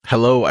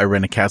Hello,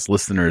 Irenicast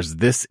listeners.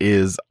 This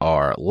is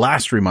our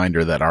last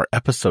reminder that our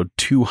episode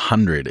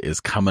 200 is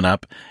coming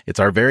up. It's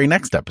our very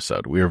next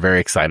episode. We are very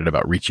excited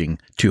about reaching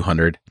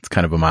 200. It's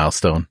kind of a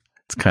milestone.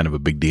 It's kind of a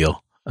big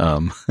deal.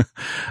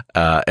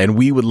 And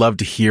we would love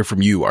to hear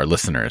from you, our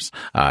listeners.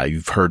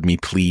 You've heard me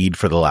plead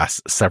for the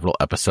last several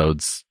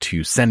episodes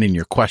to send in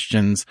your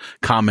questions,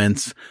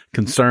 comments,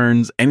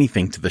 concerns,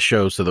 anything to the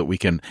show so that we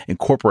can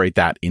incorporate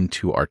that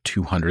into our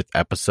 200th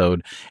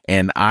episode.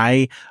 And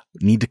I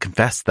need to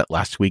confess that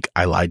last week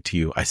I lied to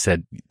you. I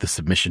said the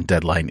submission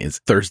deadline is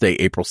Thursday,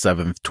 April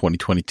 7th,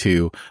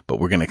 2022, but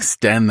we're going to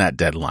extend that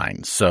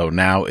deadline. So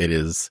now it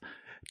is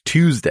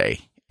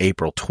Tuesday,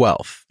 April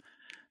 12th.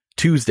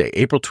 Tuesday,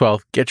 April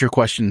 12th. Get your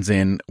questions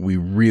in. We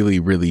really,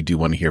 really do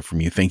want to hear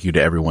from you. Thank you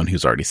to everyone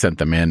who's already sent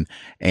them in.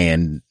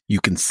 And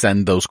you can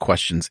send those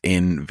questions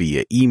in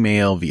via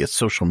email, via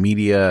social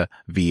media,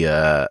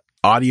 via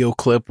audio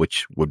clip,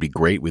 which would be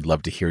great. We'd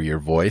love to hear your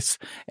voice.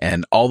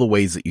 And all the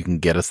ways that you can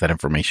get us that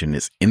information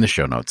is in the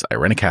show notes,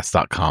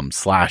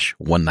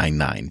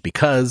 irenicast.com/199,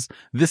 because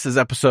this is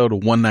episode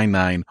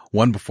 199,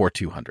 one before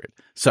 200.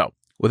 So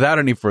without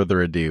any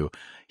further ado,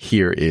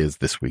 here is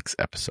this week's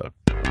episode.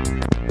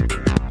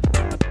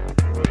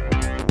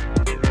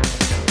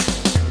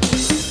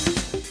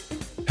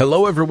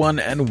 Hello, everyone,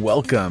 and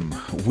welcome.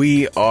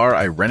 We are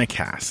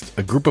Irenicast,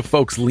 a group of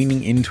folks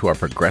leaning into our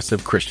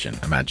progressive Christian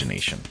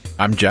imagination.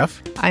 I'm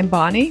Jeff. I'm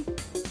Bonnie.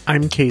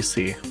 I'm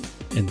Casey.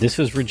 And this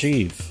is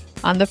Rajiv.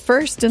 On the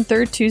first and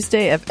third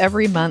Tuesday of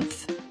every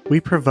month,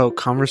 we provoke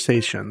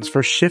conversations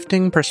for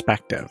shifting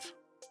perspective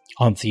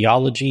on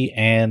theology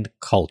and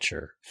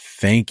culture.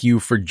 Thank you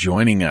for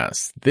joining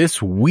us.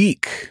 This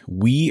week,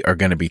 we are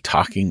going to be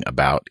talking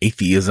about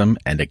atheism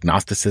and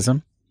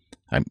agnosticism.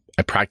 I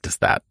practice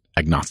that.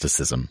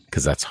 Agnosticism,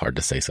 because that's hard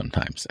to say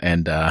sometimes.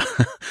 And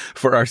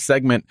for our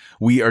segment,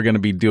 we are going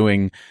to be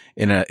doing,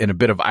 in a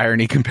bit of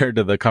irony compared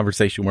to the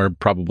conversation we're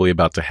probably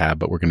about to have,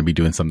 but we're going to be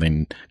doing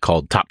something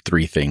called Top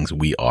 3 Things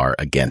We Are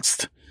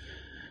Against.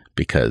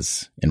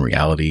 Because in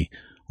reality,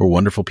 we're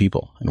wonderful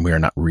people, and we are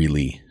not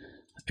really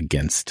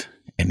against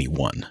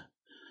anyone,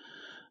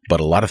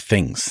 but a lot of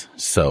things.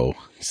 So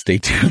stay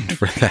tuned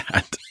for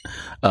that.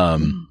 I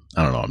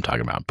don't know what I'm talking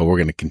about, but we're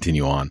going to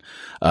continue on.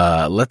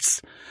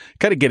 Let's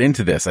kind of get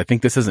into this. I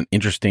think this is an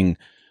interesting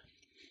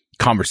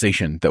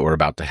conversation that we're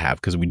about to have,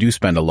 because we do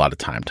spend a lot of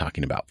time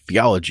talking about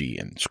theology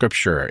and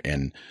scripture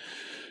and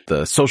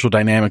the social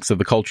dynamics of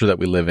the culture that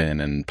we live in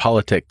and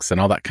politics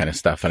and all that kind of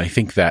stuff. And I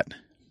think that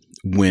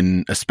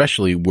when,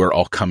 especially, we're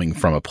all coming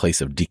from a place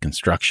of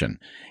deconstruction,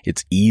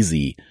 it's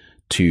easy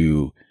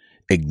to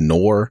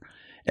ignore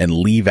and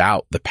leave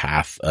out the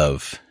path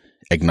of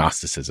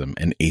agnosticism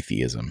and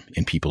atheism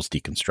in people's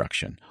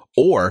deconstruction,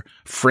 or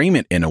frame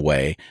it in a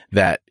way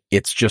that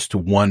it's just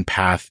one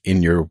path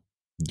in your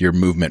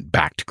movement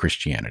back to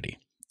Christianity.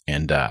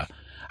 And I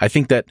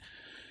think that,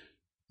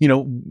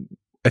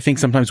 I think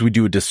sometimes we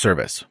do a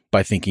disservice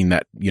by thinking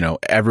that,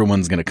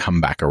 everyone's going to come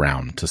back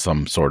around to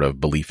some sort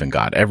of belief in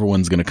God.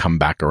 Everyone's going to come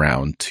back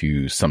around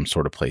to some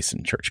sort of place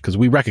in church, because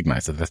we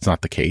recognize that that's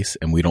not the case.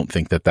 And we don't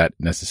think that that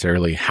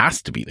necessarily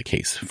has to be the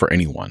case for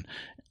anyone,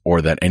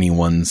 or that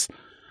anyone's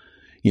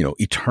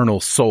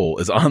eternal soul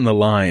is on the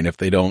line if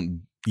they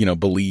don't,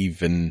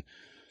 believe in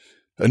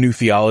a new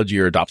theology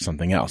or adopt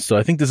something else. So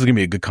I think this is going to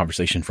be a good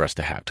conversation for us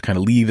to have, to kind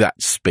of leave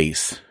that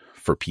space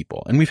for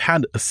people. And we've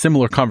had a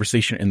similar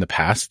conversation in the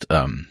past.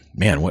 I think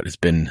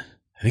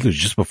it was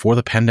just before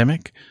the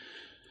pandemic.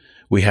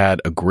 We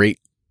had a great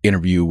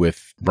interview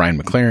with Brian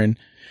McLaren,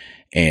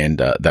 and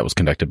that was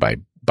conducted by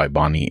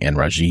Bonnie and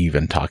Rajiv,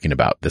 and talking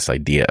about this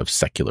idea of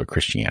secular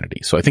Christianity.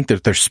 So I think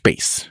that there's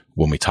space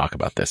when we talk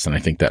about this. And I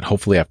think that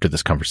hopefully after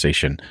this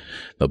conversation,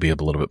 there'll be a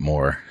little bit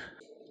more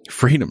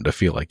freedom to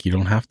feel like you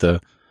don't have to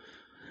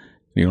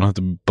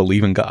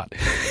believe in God,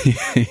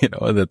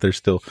 that there's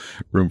still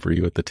room for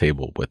you at the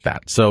table with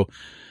that. So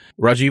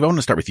Rajiv, I want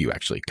to start with you,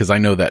 actually, because I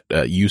know that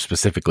you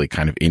specifically,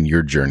 kind of in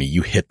your journey,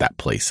 you hit that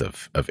place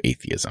of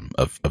atheism,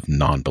 of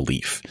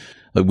non-belief.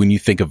 Like, when you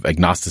think of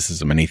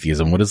agnosticism and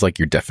atheism, what is like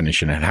your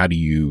definition, and how do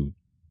you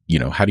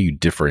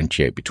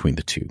differentiate between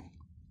the two?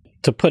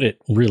 To put it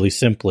really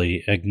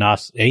simply,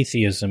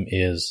 atheism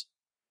is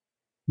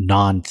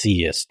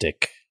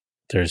non-theistic.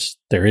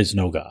 There is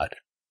no God.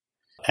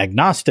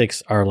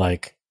 Agnostics are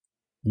like,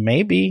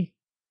 maybe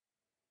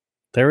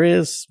there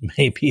is,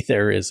 maybe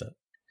there isn't.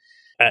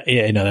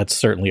 That's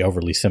certainly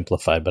overly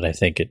simplified, but I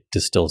think it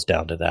distills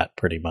down to that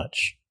pretty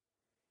much.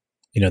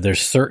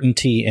 There's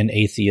certainty in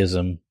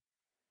atheism.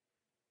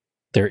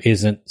 There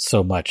isn't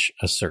so much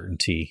a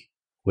certainty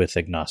with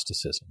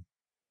agnosticism.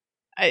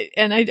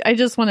 I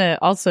just want to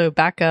also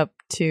back up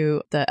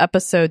to the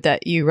episode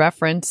that you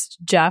referenced,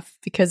 Jeff,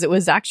 because it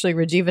was actually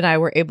Rajiv and I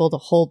were able to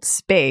hold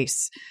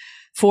space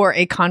for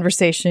a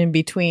conversation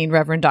between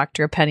Reverend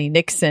Dr. Penny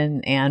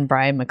Nixon and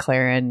Brian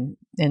McLaren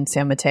in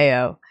San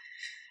Mateo.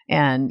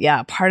 And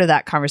yeah, part of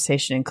that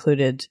conversation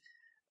included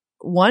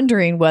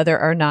wondering whether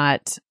or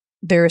not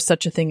there is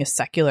such a thing as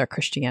secular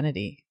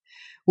Christianity,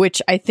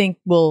 which I think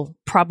will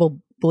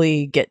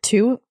probably get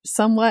to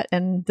somewhat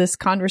in this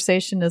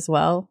conversation as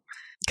well,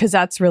 because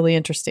that's really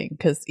interesting.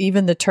 Because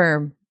even the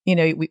term,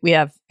 we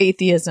have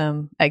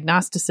atheism,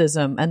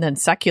 agnosticism, and then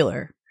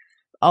secular.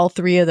 All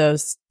three of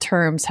those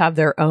terms have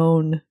their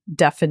own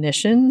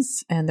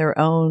definitions and their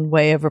own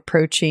way of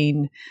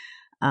approaching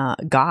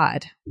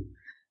God.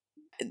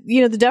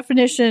 The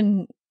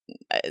definition,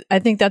 I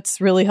think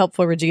that's really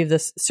helpful, Rajiv,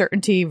 this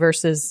certainty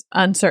versus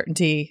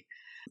uncertainty.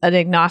 An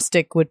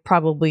agnostic would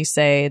probably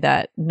say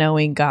that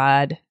knowing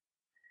God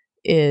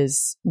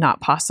is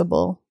not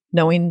possible.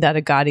 Knowing that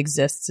a God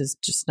exists is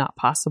just not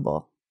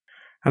possible.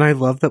 And I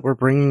love that we're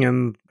bringing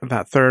in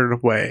that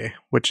third way,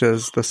 which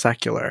is the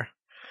secular.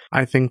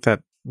 I think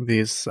that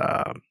these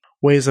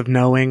ways of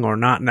knowing or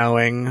not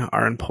knowing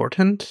are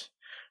important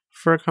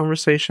for a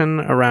conversation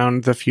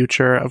around the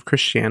future of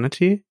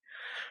Christianity.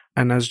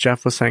 And as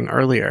Jeff was saying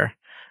earlier,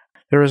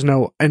 there is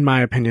no, in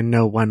my opinion,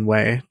 no one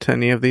way to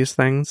any of these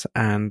things,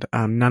 and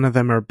none of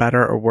them are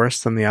better or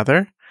worse than the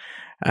other.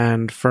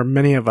 And for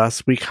many of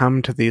us, we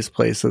come to these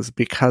places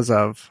because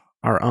of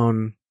our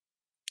own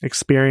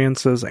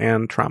experiences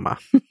and trauma.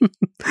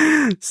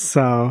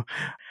 So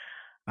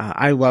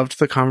I loved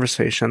the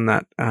conversation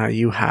that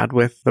you had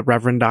with the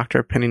Reverend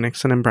Dr. Penny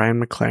Nixon and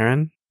Brian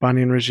McLaren,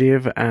 Bonnie and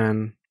Rajiv,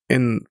 and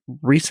in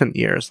recent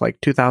years,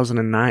 like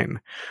 2009,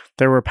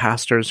 there were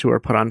pastors who were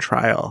put on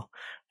trial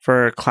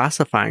for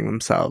classifying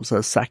themselves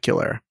as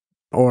secular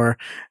or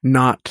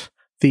not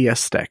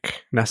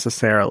theistic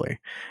necessarily.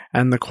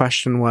 And the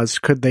question was,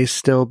 could they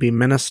still be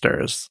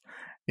ministers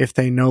if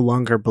they no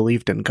longer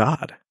believed in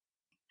God?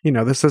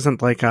 This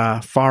isn't like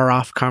a far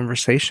off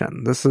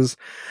conversation. This is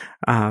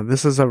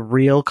a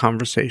real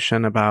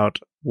conversation about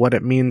what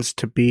it means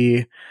to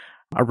be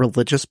a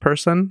religious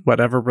person,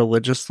 whatever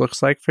religious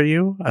looks like for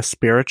you, a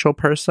spiritual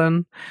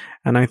person.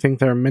 And I think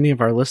there are many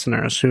of our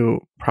listeners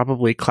who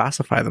probably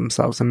classify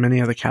themselves in many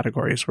of the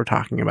categories we're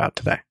talking about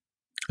today.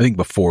 I think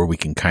before we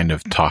can kind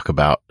of talk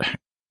about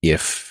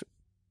if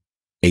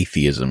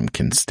atheism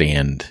can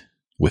stand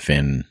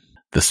within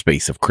the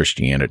space of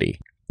Christianity,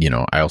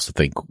 I also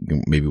think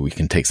maybe we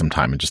can take some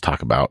time and just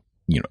talk about,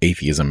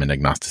 atheism and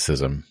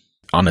agnosticism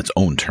on its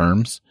own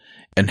terms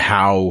and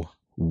how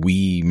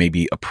we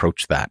maybe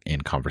approach that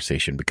in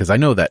conversation. Because I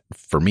know that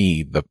for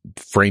me, the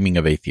framing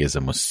of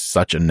atheism was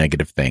such a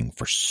negative thing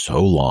for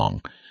so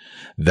long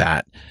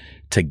that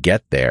to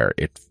get there,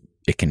 it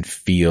can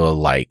feel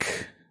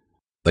like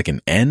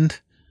an end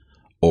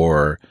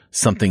or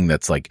something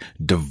that's like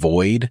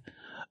devoid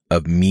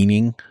of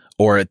meaning.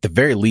 Or at the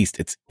very least,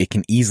 it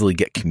can easily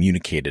get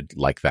communicated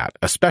like that,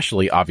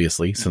 especially,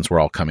 obviously, since we're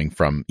all coming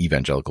from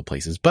evangelical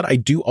places. But I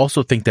do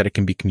also think that it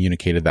can be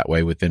communicated that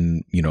way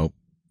within,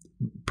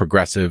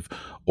 progressive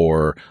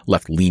or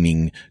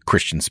left-leaning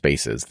Christian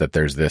spaces, that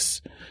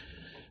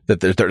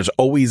there's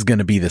always going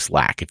to be this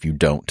lack if you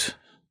don't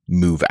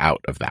move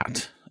out of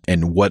that.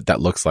 And what that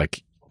looks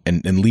like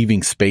and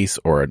leaving space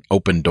or an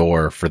open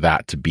door for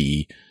that to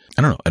be,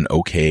 an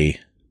okay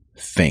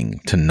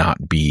thing, to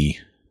not be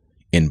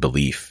in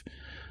belief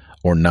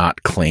or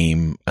not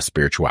claim a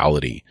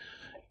spirituality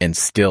and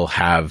still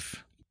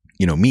have,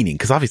 meaning.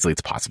 Because obviously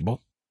it's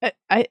possible.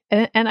 I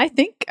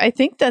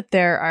think that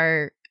there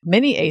are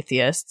many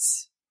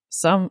atheists,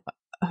 some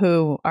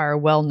who are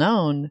well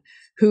known,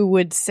 who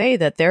would say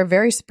that they're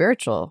very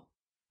spiritual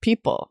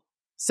people.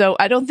 So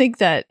I don't think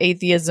that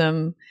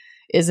atheism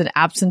is an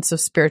absence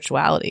of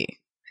spirituality.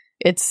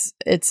 It's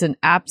an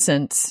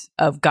absence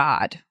of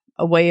God,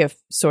 a way of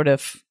sort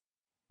of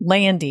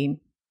landing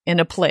in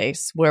a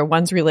place where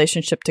one's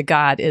relationship to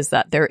God is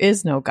that there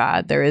is no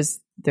God. There's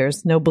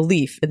no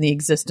belief in the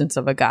existence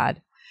of a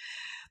God.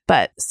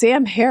 But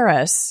Sam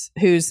Harris,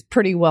 who's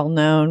pretty well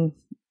known,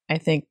 I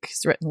think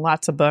he's written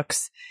lots of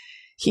books.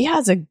 He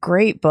has a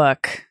great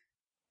book.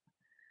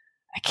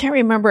 I can't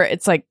remember.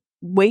 It's like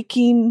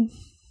Waking.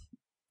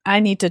 I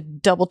need to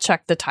double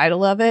check the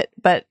title of it,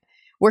 but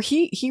where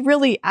he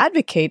really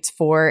advocates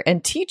for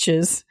and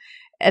teaches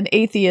an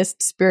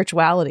atheist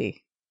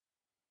spirituality.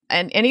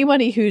 And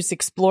anybody who's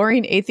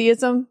exploring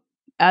atheism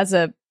as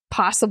a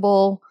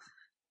possible,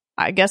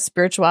 I guess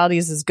spirituality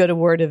is as good a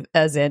word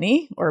as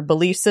any, or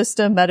belief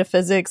system,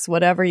 metaphysics,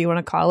 whatever you want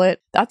to call it,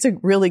 that's a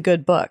really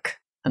good book.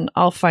 And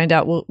I'll find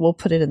out. We'll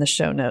put it in the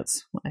show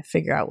notes when I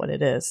figure out what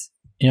it is.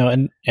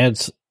 And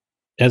as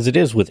it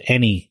is with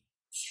any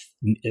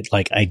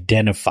like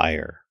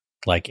identifier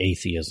like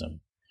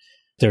atheism,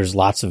 there's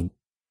lots of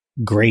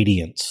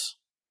gradients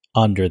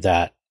under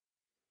that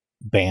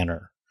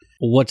banner.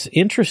 What's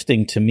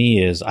interesting to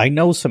me is I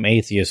know some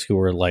atheists who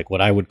are like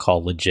what I would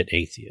call legit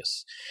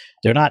atheists.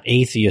 They're not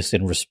atheists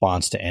in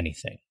response to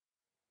anything.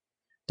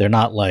 They're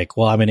not like,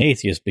 well, I'm an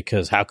atheist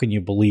because how can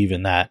you believe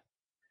in that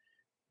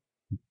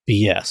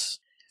BS?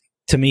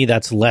 To me,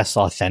 that's less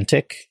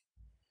authentic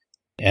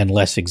and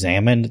less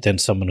examined than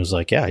someone who's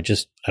like, yeah, I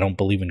don't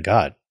believe in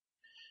God.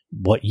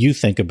 What you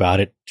think about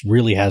it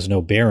really has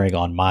no bearing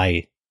on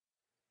my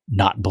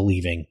not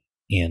believing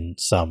in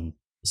some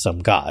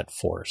God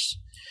force.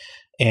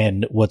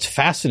 And what's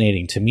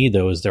fascinating to me,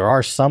 though, is there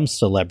are some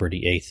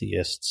celebrity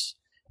atheists.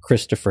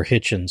 Christopher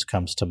Hitchens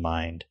comes to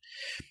mind.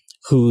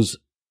 whose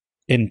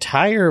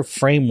entire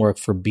framework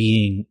for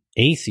being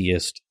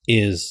atheist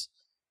is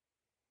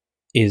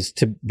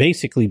to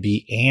basically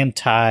be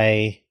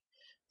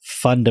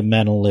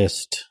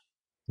anti-fundamentalist,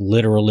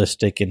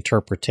 literalistic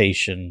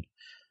interpretation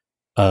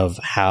of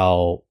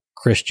how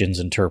Christians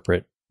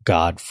interpret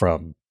God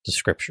from the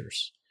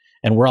scriptures.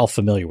 And we're all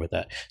familiar with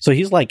that. So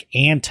he's like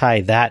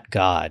anti that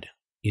God,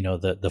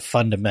 the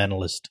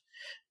fundamentalist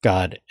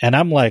God. And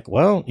I'm like,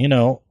 well,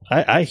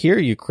 I hear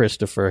you,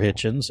 Christopher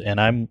Hitchens, and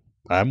I'm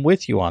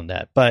with you on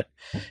that. But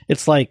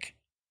it's like,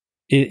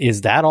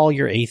 is that all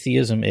your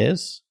atheism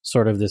is?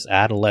 Sort of this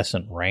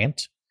adolescent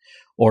rant?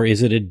 Or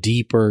is it a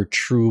deeper,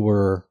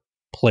 truer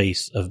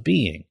place of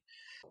being?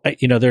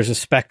 There's a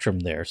spectrum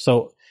there.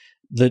 So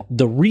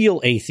the real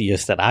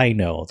atheists that I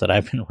know that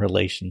I'm in a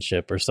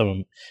relationship are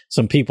some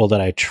people that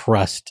I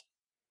trust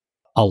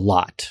a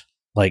lot.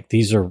 Like,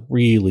 these are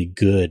really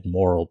good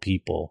moral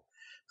people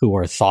who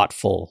are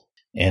thoughtful,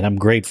 and I'm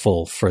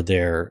grateful for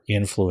their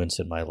influence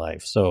in my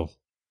life. So,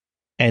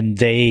 and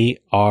they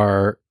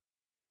are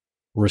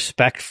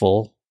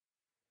respectful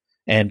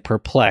and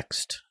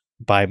perplexed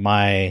by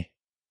my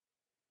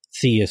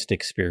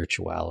theistic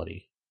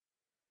spirituality,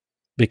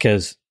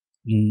 because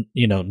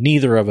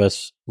neither of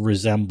us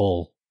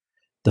resemble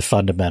the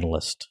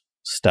fundamentalist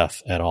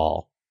stuff at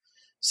all.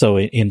 So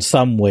in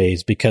some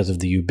ways, because of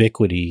the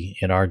ubiquity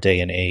in our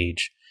day and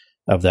age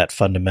of that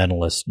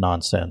fundamentalist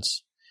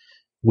nonsense,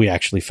 we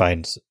actually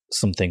find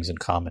some things in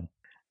common.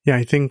 Yeah,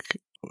 I think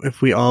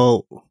if we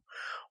all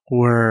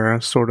were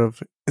sort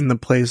of in the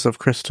place of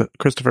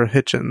Christopher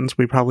Hitchens,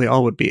 we probably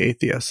all would be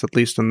atheists, at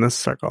least in this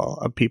circle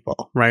of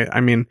people, right?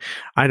 I mean,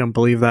 I don't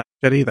believe that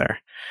shit either.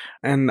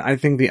 And I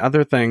think the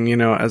other thing,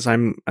 as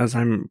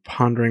I'm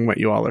pondering what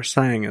you all are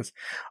saying, is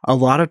a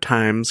lot of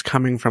times,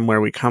 coming from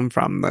where we come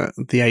from,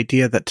 the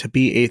idea that to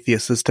be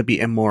atheist is to be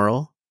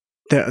immoral.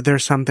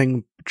 There's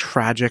something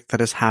tragic that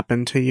has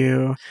happened to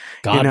you.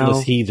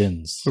 Godless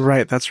heathens.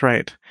 Right, that's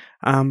right.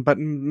 But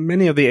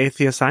many of the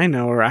atheists I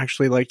know are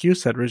actually, like you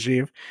said,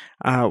 Rajiv,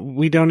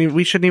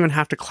 we shouldn't even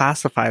have to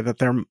classify that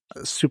they're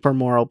super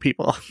moral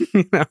people.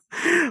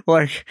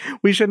 Like,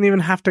 we shouldn't even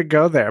have to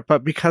go there.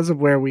 But because of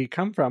where we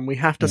come from, we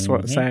have to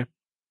sort of say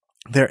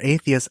they're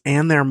atheists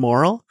and they're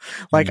moral.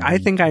 Like, I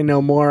think I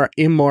know more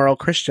immoral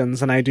Christians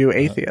than I do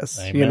atheists,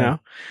 And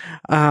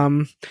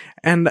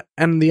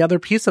the other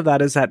piece of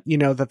that is that,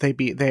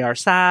 that they are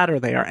sad, or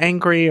they are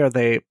angry, or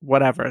they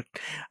whatever.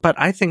 But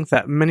I think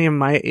that many of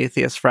my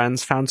atheist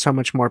friends found so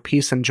much more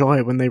peace and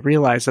joy when they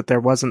realized that there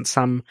wasn't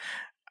some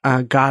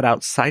God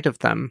outside of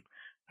them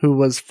who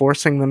was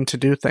forcing them to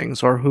do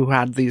things, or who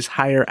had these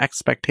higher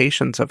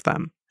expectations of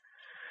them.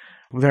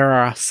 There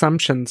are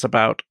assumptions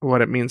about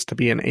what it means to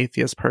be an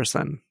atheist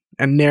person,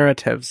 and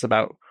narratives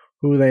about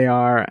who they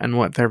are and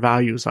what their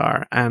values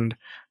are, and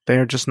they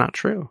are just not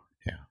true.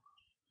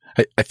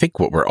 Yeah. I think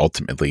what we're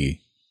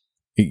ultimately,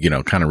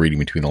 kind of reading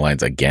between the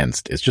lines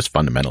against is just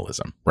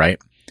fundamentalism, right?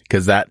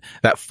 Because that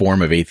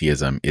form of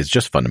atheism is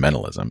just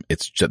fundamentalism.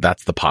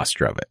 That's the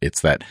posture of it.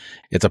 It's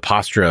a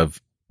posture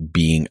of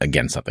being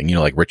against something,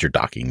 like Richard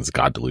Dawkins'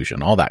 God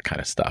delusion, all that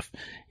kind of stuff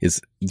is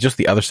just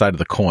the other side of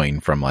the coin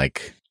from,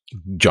 like,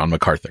 John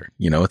MacArthur.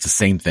 It's the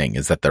same thing,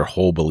 is that their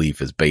whole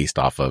belief is based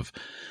off of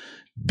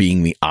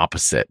being the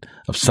opposite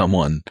of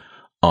someone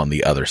on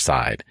the other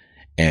side.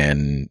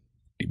 And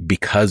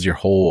because your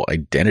whole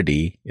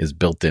identity is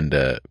built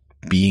into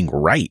being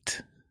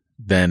right,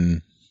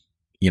 then,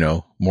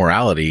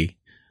 morality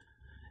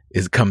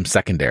comes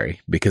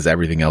secondary, because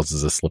everything else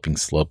is a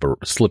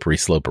slippery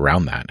slope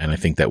around that. And I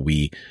think that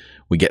we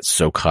get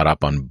so caught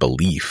up on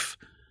belief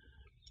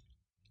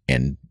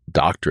and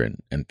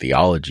doctrine and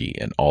theology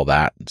and all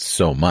that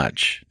so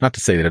much, not to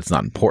say that it's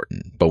not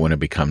important, but when it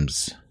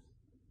becomes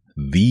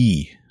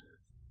the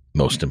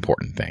most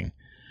important thing,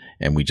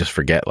 and we just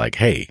forget, like,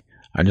 hey,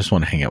 I just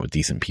want to hang out with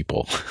decent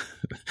people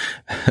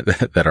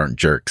that aren't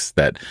jerks,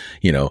 that,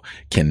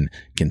 can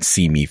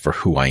see me for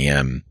who I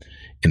am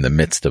in the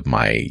midst of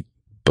my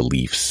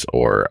beliefs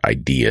or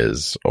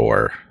ideas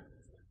or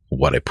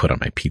what I put on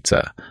my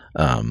pizza.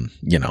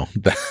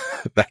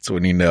 That's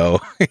when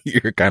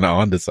you're kind of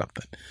onto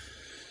something.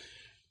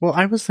 Well,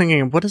 I was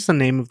thinking, what is the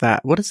name of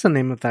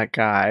that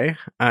guy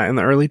in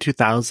the early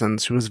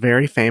 2000s who was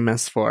very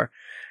famous for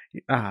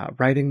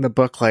writing the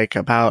book, like,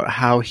 about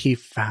how he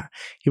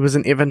was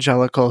an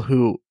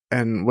evangelical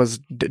and was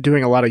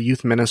doing a lot of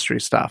youth ministry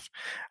stuff,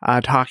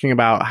 talking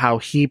about how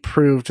he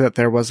proved that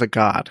there was a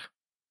God.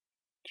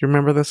 Do you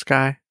remember this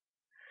guy?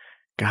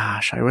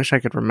 Gosh, I wish I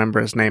could remember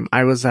his name.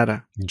 I was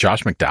at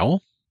Josh McDowell?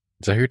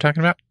 Is that who you're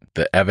talking about?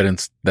 The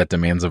evidence that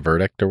demands a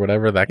verdict or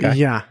whatever, that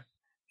guy?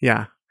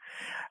 Yeah.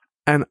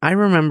 And I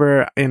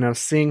remember,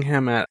 seeing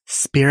him at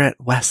Spirit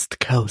West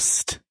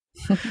Coast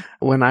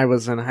when I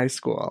was in high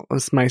school. It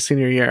was my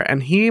senior year.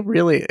 And he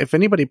really, if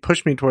anybody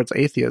pushed me towards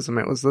atheism,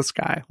 it was this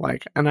guy.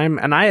 Like, and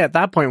I at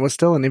that point was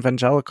still an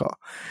evangelical.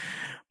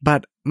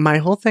 But my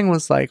whole thing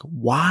was like,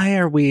 why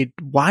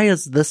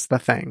is this the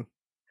thing?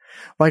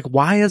 Like,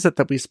 why is it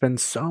that we spend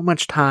so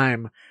much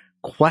time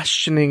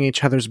questioning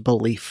each other's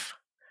belief?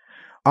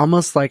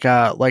 almost like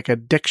a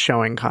dick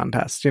showing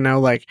contest,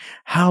 like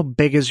how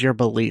big is your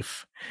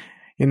belief?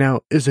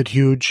 Is it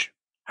huge?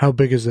 How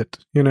big is it?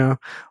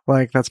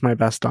 Like that's my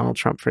best Donald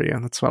Trump for you.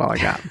 That's what all I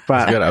got.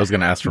 But good. I was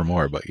going to ask for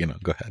more, but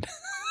go ahead.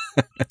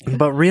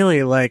 But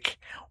really, like,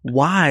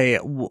 why?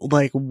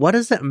 Like, what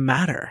does it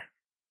matter?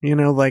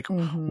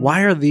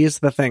 Why are these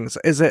the things?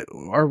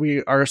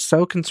 We are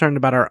so concerned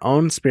about our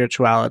own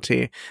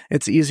spirituality,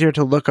 it's easier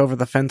to look over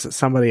the fence at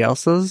somebody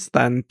else's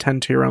than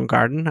tend to your own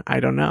garden? I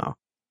don't know.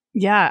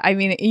 Yeah. I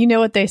mean, you know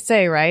what they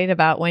say, right?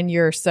 About when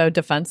you're so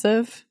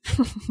defensive.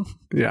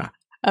 Yeah.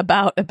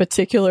 About a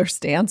particular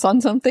stance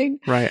on something.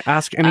 Right.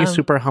 Ask any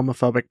super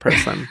homophobic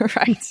person.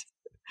 Right.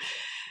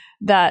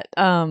 That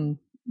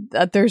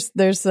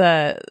there's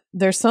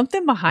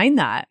something behind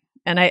that.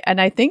 And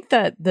I think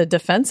that the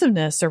defensive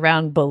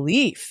around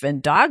belief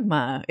and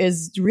dogma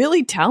is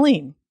really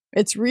telling.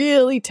 It's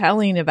really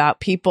telling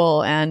about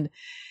people and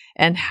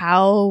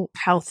how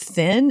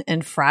thin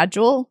and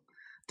fragile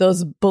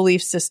those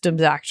belief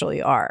systems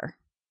actually are.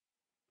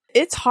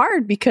 It's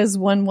hard because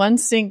when one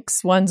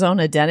sinks one's own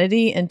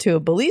identity into a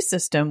belief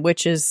system,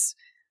 which is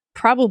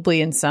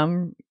probably in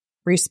some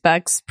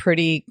respects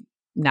pretty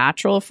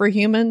natural for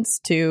humans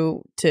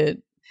to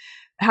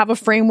have a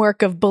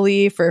framework of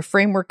belief or a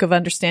framework of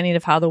understanding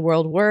of how the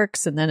world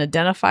works and then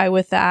identify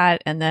with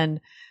that and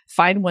then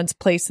find one's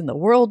place in the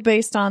world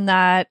based on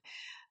that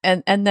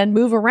and then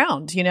move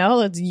around,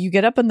 you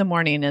get up in the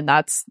morning and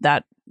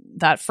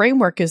that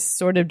framework is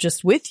sort of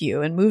just with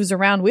you and moves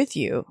around with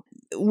you.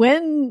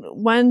 When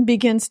one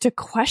begins to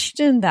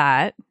question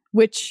that,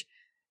 which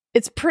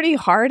it's pretty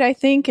hard, I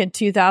think, in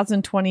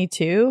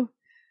 2022,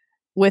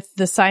 with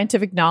the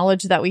scientific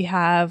knowledge that we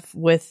have,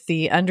 with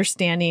the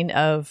understanding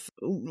of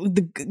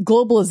the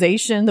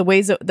globalization, the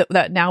ways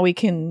that now we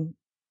can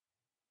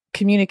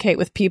communicate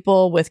with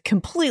people with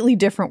completely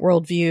different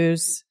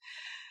worldviews,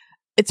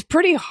 it's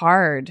pretty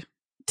hard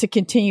to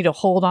continue to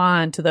hold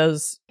on to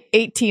those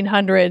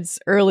 1800s,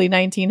 early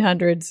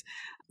 1900s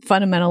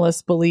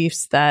fundamentalist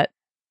beliefs that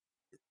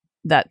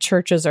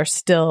churches are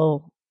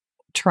still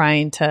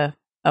trying to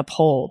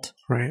uphold.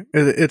 Right.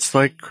 It's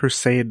like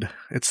crusade.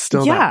 It's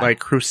still that like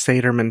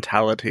crusader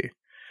mentality.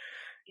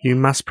 You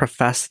must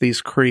profess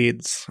these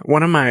creeds.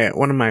 One of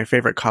my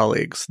favorite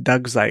colleagues,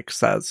 Doug Zeich,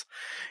 says,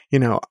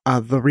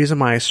 the reason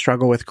why I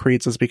struggle with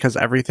creeds is because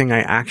everything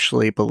I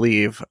actually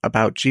believe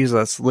about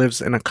Jesus lives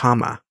in a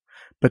comma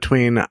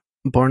between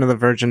born of the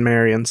Virgin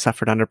Mary and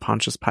suffered under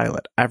Pontius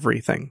Pilate.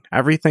 Everything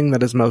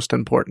that is most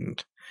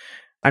important.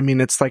 I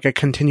mean, it's like a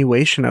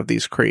continuation of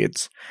these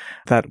creeds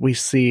that we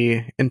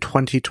see in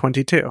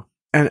 2022.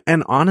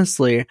 And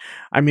honestly,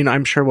 I mean,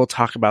 I'm sure we'll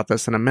talk about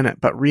this in a minute,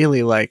 but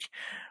really, like,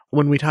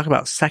 when we talk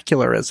about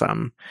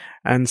secularism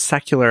and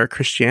secular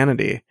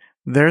Christianity,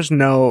 there's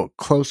no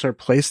closer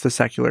place to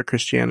secular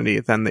Christianity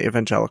than the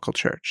evangelical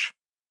church.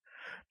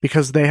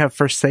 Because they have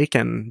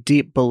forsaken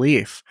deep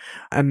belief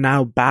and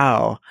now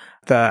bow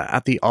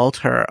at the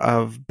altar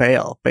of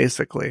Baal,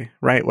 basically,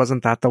 right?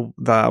 Wasn't that the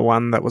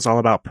one that was all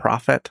about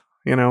profit?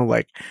 I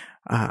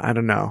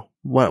don't know,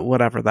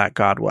 whatever that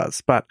God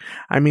was. But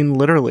I mean,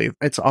 literally,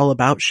 it's all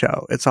about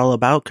show. It's all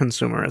about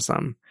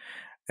consumerism.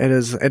 It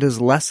is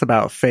less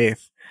about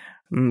faith,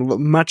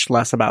 much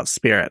less about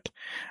spirit.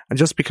 And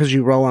just because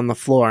you roll on the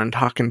floor and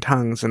talk in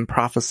tongues and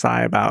prophesy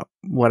about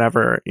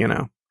whatever,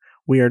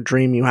 weird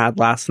dream you had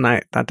last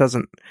night, that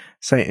doesn't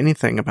say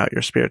anything about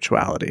your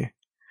spirituality.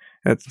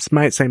 It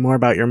might say more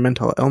about your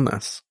mental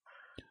illness.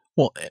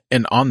 Well,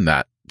 and on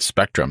that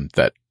spectrum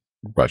that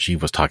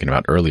Rajiv was talking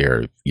about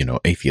earlier,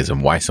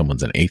 atheism, why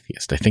someone's an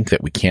atheist. I think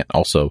that we can't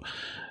also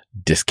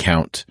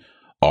discount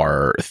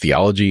our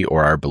theology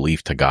or our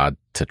belief to God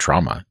to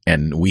trauma.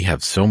 And we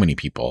have so many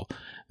people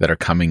that are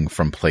coming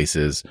from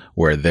places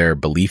where their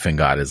belief in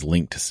God is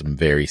linked to some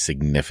very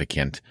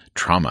significant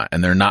trauma.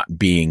 And they're not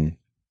being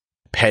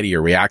petty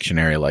or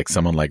reactionary like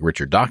someone like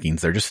Richard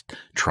Dawkins. They're just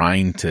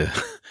trying to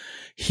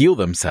heal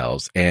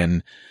themselves.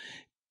 And,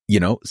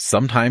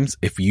 sometimes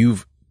if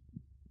you've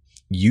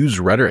use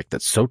rhetoric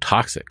that's so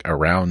toxic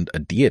around a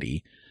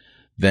deity,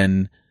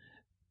 then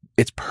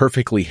it's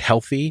perfectly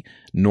healthy,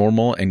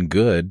 normal, and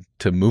good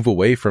to move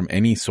away from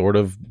any sort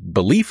of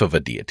belief of a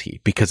deity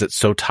because it's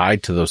so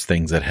tied to those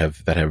things that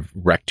have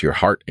wrecked your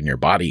heart and your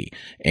body.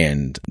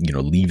 And,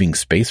 leaving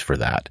space for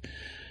that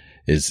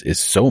is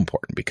so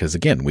important because,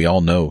 again, we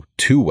all know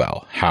too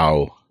well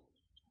how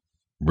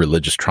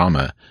religious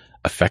trauma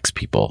affects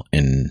people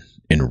in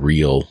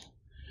real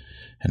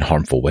and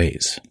harmful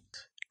ways.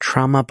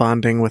 Trauma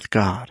bonding with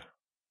God.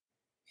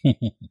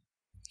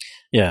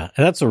 Yeah,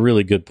 that's a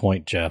really good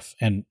point, Jeff.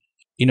 And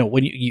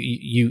when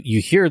you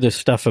hear this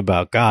stuff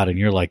about God and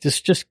you're like, this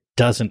just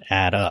doesn't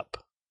add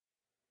up.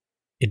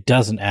 It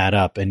doesn't add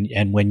up.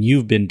 And when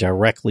you've been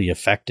directly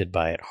affected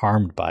by it,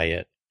 harmed by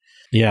it,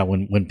 yeah,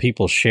 when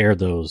people share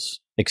those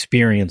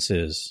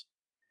experiences,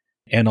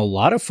 and a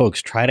lot of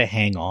folks try to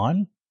hang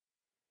on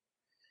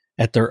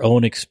at their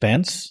own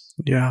expense.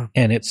 Yeah.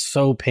 And it's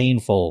so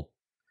painful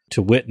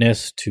to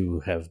witness,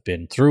 to have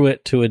been through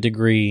it to a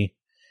degree.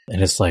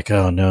 And it's like,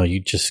 oh no, you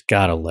just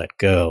gotta let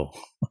go.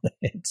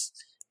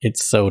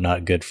 It's so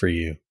not good for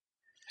you.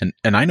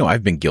 And I know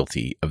I've been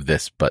guilty of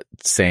this, but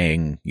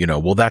saying,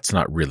 well, that's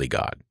not really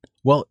God.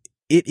 Well,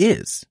 it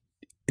is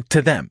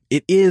to them.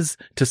 It is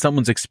to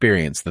someone's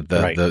experience that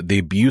the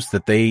abuse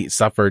that they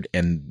suffered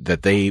and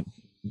that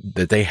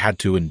they had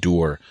to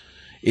endure.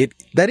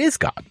 That is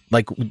God.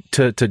 Like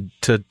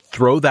to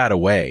throw that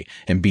away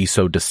and be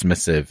so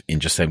dismissive in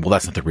just saying, well,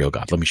 that's not the real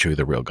God. Let me show you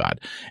the real God.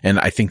 And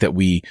I think that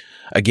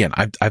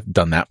I've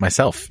done that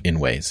myself in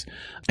ways.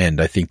 And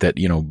I think that,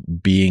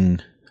 being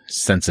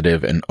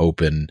sensitive and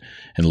open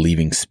and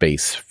leaving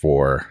space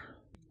for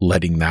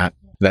letting that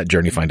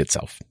journey find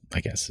itself, I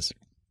guess is.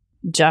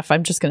 Jeff,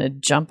 I'm just going to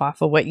jump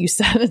off of what you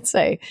said and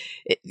say,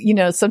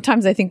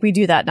 sometimes I think we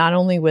do that not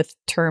only with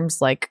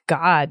terms like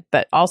God,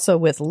 but also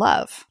with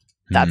love.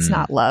 That's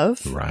not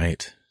love.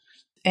 Right.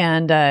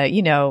 And,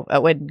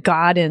 when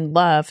God and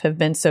love have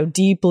been so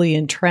deeply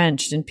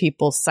entrenched in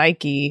people's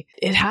psyche,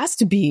 it has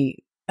to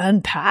be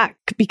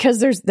unpacked because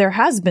there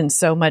has been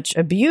so much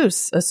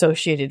abuse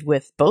associated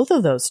with both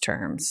of those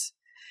terms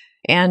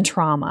and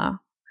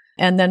trauma.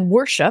 And then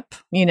worship,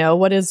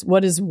 what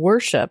is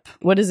worship?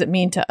 What does it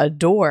mean to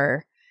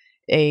adore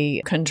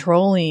a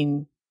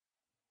controlling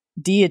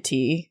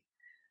deity?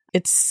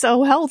 It's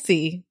so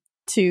healthy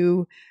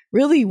to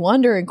really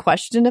wonder and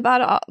question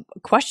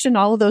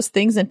all of those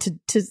things and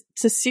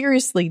to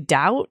seriously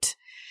doubt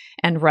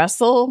and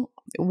wrestle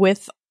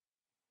with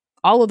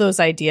all of those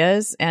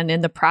ideas, and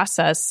in the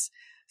process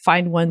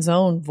find one's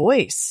own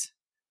voice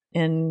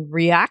in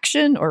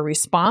reaction or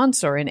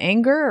response or in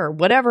anger or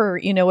whatever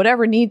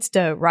needs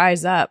to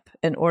rise up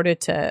in order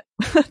to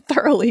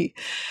thoroughly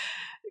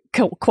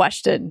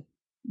question,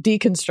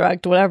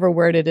 deconstruct, whatever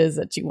word it is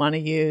that you want to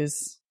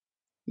use.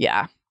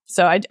 Yeah.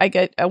 So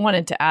I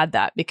wanted to add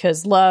that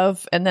because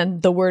love, and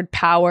then the word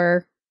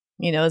power,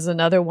 is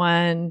another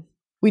one.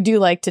 We do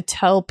like to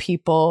tell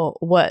people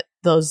what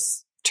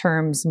those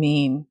terms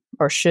mean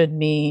or should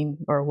mean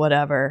or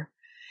whatever.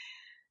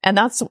 And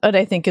that's what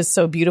I think is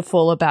so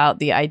beautiful about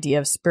the idea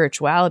of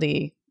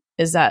spirituality,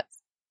 is that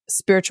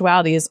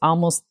spirituality is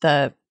almost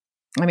if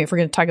we're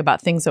going to talk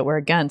about things that we're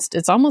against,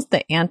 it's almost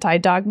the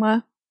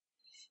anti-dogma,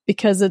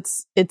 because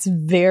it's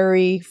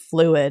very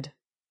fluid.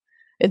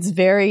 It's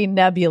very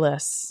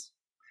nebulous.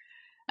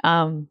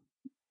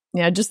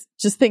 Just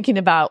thinking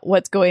about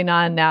what's going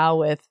on now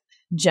with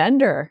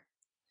gender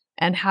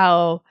and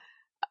how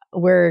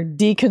we're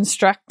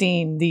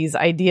deconstructing these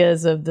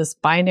ideas of this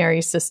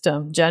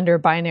gender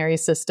binary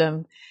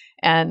system,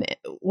 and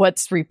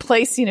what's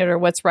replacing it or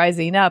what's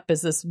rising up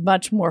is this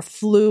much more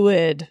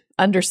fluid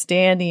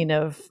understanding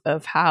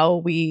of how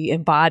we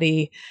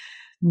embody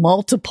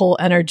multiple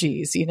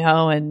energies,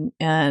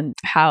 and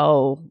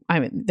how,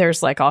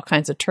 there's like all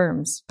kinds of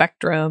terms,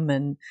 spectrum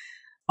and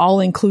all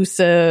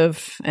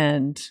inclusive.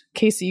 And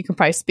Casey, you can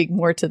probably speak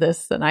more to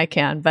this than I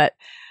can, but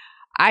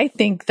I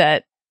think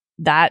that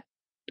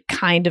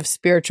kind of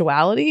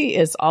spirituality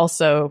is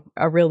also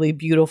a really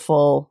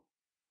beautiful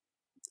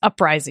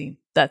uprising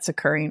that's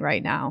occurring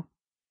right now.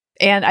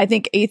 And I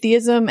think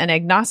atheism and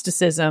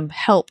agnosticism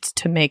helped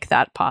to make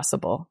that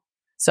possible.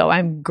 So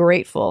I'm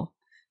grateful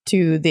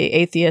to the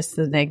atheists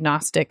and the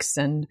agnostics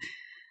and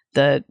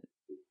the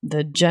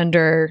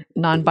gender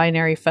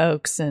non-binary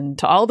folks, and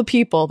to all the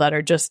people that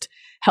are just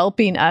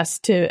helping us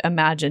to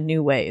imagine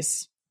new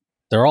ways.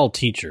 They're all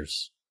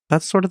teachers.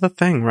 That's sort of the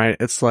thing, right?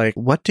 It's like,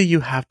 what do you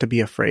have to be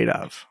afraid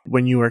of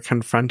when you are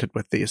confronted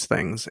with these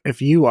things?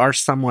 If you are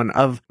someone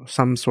of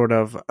some sort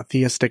of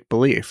theistic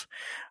belief,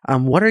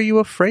 what are you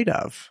afraid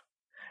of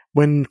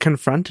when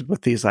confronted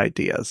with these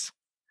ideas?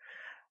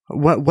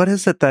 What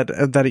is it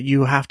that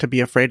you have to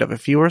be afraid of?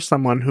 If you are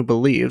someone who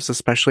believes,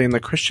 especially in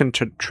the Christian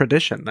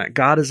tradition, that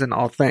God is in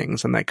all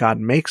things and that God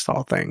makes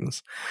all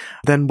things,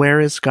 then where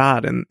is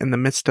God in the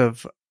midst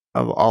of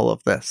all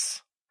of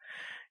this?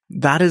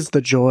 That is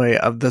the joy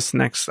of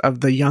of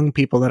the young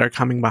people that are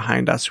coming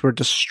behind us who are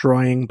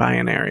destroying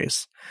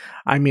binaries.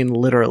 I mean,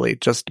 literally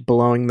just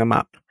blowing them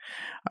up.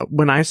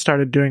 When I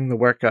started doing the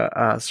work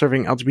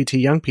serving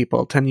LGBT young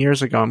people 10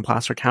 years ago in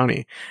Placer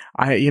County,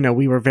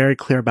 we were very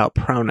clear about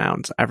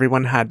pronouns.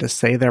 Everyone had to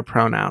say their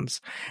pronouns.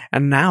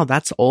 And now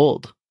that's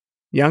old.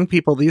 Young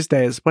people these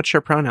days, what's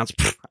your pronouns?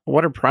 Pfft,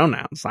 what are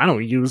pronouns? I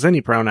don't use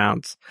any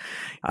pronouns.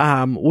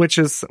 Which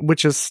is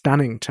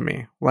stunning to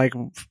me. Like,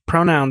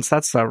 pronouns,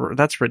 that's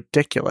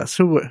ridiculous.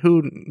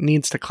 Who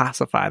needs to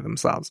classify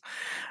themselves?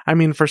 I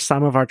mean, for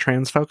some of our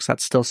trans folks,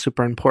 that's still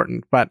super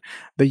important. But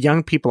the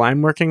young people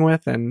I'm working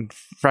with, and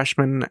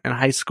freshmen in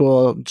high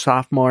school,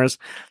 sophomores,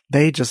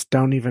 they just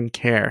don't even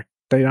care.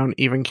 They don't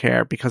even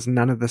care because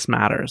none of this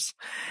matters.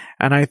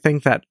 And I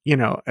think that,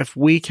 if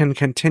we can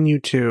continue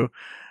to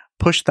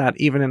push that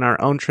even in our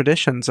own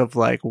traditions of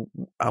like,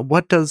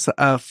 what does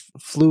a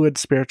fluid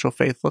spiritual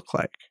faith look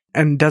like?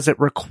 And does it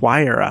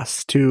require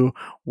us to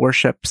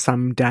worship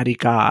some daddy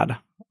God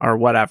or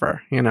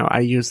whatever?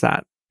 I use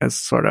that as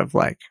sort of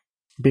like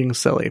being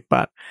silly,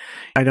 but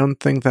I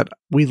don't think that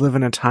we live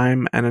in a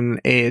time and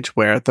an age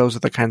where those are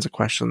the kinds of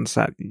questions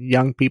that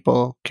young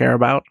people care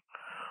about,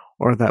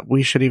 or that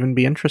we should even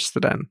be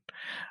interested in.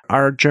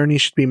 Our journey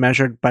should be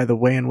measured by the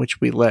way in which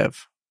we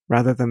live,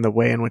 rather than the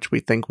way in which we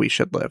think we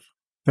should live.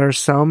 There are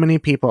so many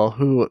people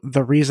who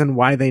the reason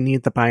why they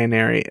need the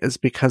binary is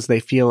because they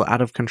feel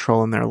out of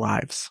control in their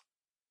lives.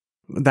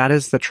 That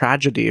is the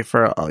tragedy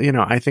for,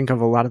 I think of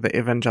a lot of the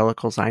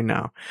evangelicals I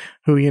know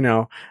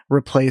who,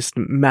 replaced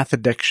meth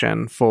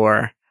addiction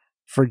for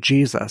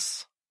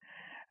Jesus.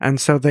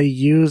 And so they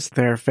use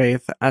their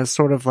faith as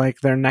sort of like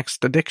their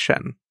next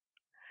addiction.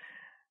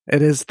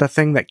 It is the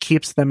thing that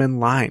keeps them in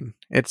line.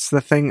 It's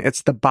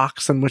the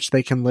box in which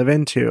they can live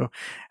into.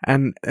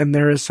 And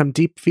there is some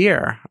deep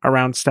fear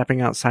around stepping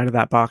outside of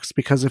that box,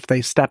 because if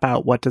they step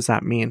out, what does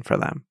that mean for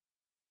them?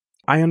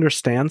 I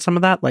understand some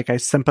of that. Like, I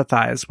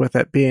sympathize with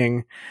it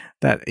being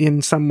that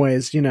in some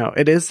ways,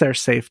 it is their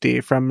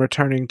safety from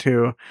returning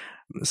to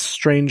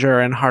stranger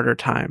and harder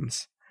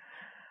times.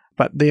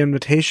 But the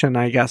invitation,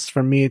 I guess,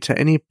 from me to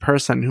any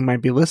person who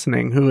might be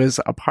listening who is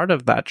a part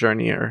of that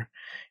journey, or,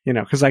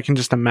 because I can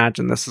just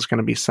imagine this is going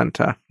to be sent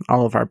to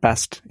all of our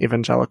best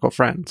evangelical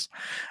friends,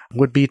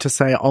 would be to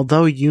say,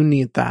 although you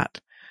need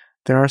that,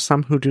 there are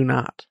some who do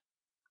not.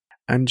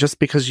 And just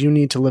because you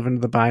need to live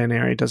into the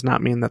binary does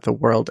not mean that the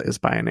world is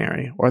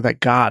binary, or that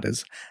God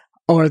is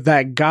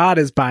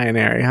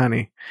binary,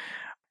 honey.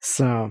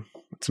 So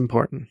it's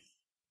important.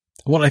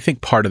 Well, I think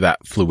part of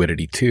that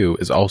fluidity too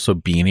is also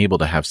being able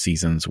to have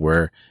seasons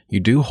where you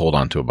do hold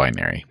on to a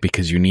binary,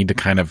 because you need to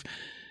kind of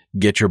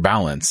get your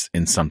balance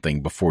in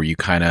something before you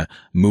kind of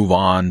move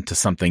on to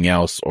something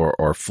else,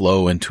 or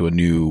flow into a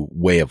new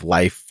way of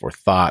life or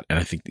thought. And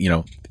I think,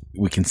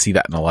 we can see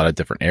that in a lot of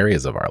different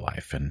areas of our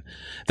life. And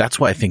that's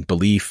why I think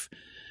belief,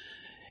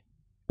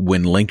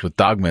 when linked with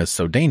dogma, is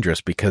so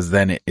dangerous, because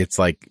then it's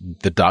like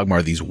the dogma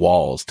are these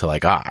walls to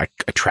like, I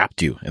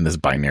trapped you in this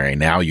binary.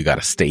 Now you got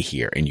to stay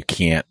here and you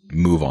can't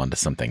move on to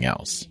something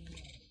else.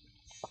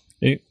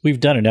 We've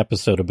done an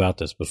episode about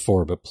this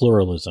before, but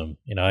pluralism,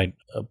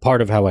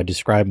 part of how I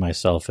describe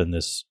myself in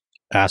this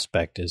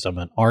aspect is I'm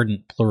an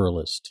ardent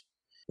pluralist.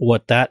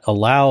 What that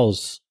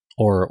allows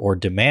or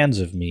demands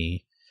of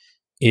me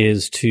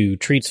is to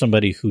treat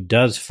somebody who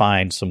does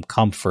find some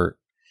comfort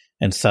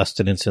and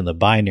sustenance in the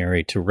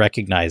binary, to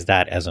recognize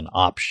that as an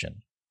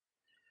option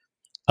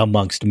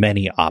amongst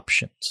many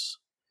options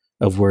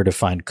of where to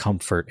find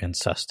comfort and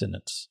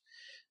sustenance.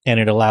 And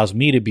it allows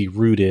me to be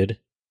rooted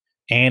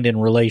and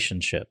in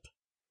relationship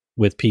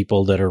with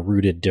people that are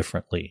rooted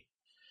differently.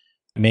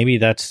 Maybe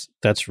that's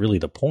really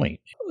the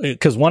point.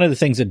 Because one of the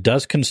things that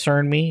does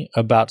concern me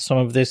about some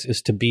of this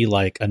is to be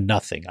like a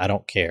nothing. I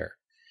don't care.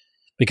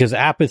 Because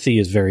apathy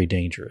is very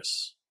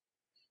dangerous.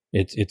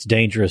 It's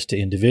dangerous to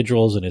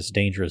individuals, and it's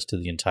dangerous to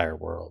the entire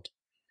world.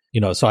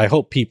 So I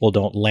hope people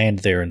don't land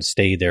there and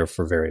stay there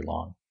for very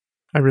long.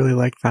 I really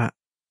like that.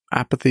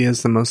 Apathy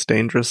is the most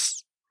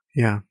dangerous.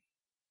 Yeah.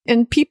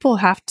 And people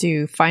have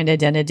to find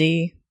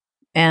identity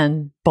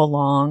and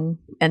belong.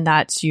 And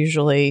that's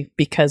usually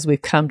because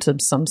we've come to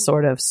some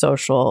sort of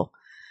social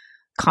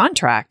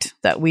contract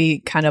that we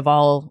kind of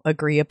all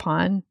agree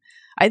upon.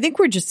 I think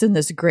we're just in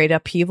this great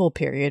upheaval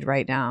period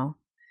right now.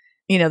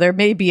 There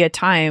may be a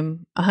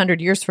time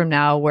 100 years from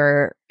now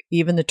where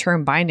even the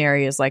term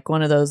binary is like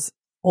one of those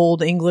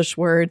old English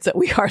words that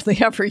we hardly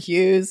ever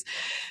use,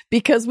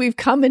 because we've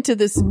come into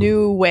this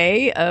new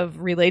way of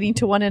relating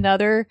to one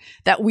another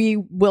that we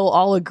will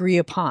all agree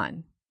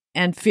upon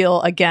and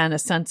feel, again, a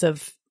sense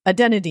of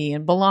identity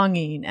and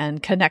belonging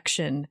and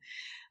connection.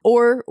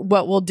 Or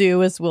what we'll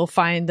do is we'll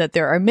find that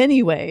there are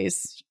many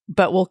ways,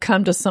 but we'll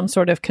come to some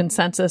sort of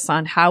consensus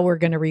on how we're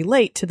going to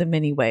relate to the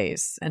many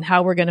ways and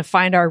how we're going to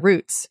find our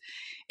roots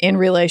in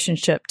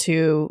relationship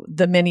to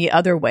the many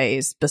other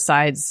ways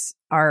besides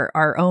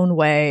our own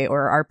way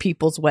or our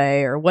people's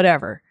way or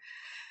whatever.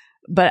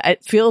 But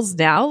it feels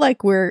now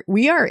like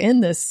we are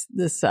in this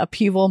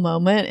upheaval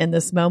moment, in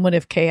this moment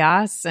of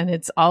chaos, and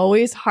it's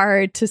always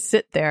hard to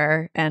sit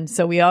there. And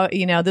so we all,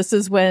 this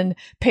is when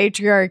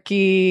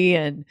patriarchy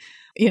and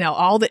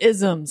all the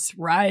isms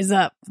rise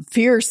up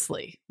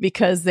fiercely,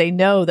 because they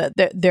know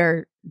that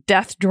their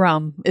death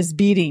drum is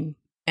beating,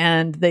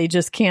 and they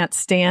just can't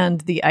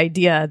stand the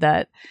idea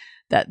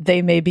that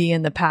they may be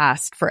in the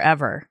past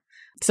forever.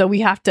 So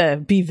we have to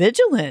be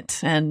vigilant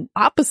and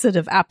opposite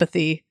of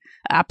apathy,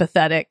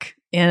 apathetic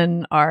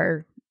in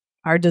our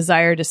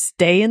desire to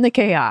stay in the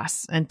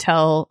chaos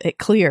until it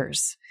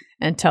clears,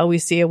 until we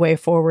see a way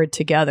forward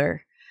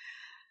together.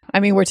 I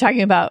mean, we're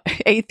talking about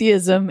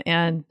atheism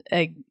and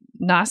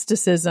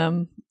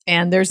agnosticism,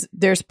 and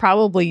there's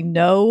probably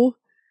no,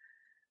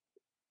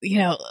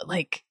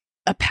 like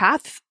a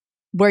path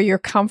where you're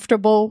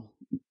comfortable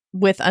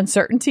with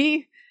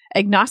uncertainty.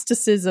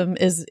 Agnosticism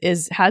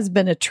has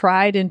been a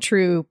tried and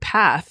true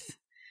path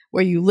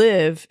where you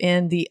live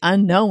in the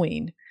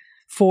unknowing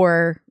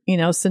for,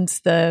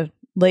 since the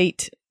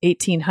late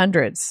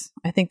 1800s.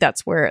 I think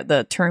that's where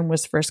the term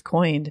was first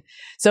coined.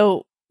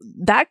 So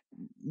that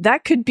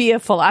could be a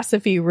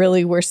philosophy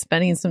really we're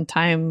spending some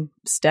time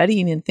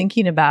studying and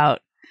thinking about,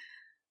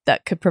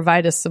 that could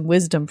provide us some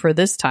wisdom for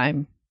this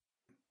time.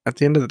 at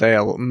the end of the day,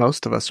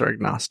 most of us are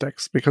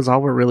agnostics because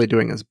all we're really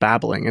doing is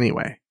babbling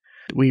anyway.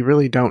 We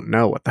really don't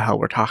know what the hell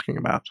we're talking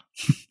about.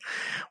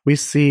 we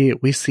see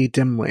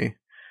dimly.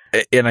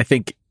 And I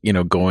think,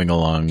 going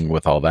along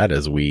with all that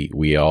is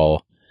we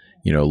all,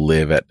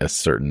 live at a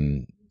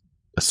certain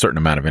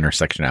amount of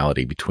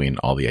intersectionality between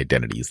all the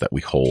identities that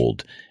we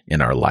hold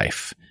in our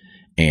life.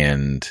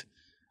 And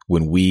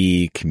when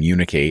we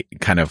communicate,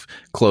 kind of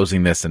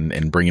closing this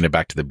and bringing it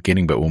back to the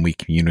beginning, but when we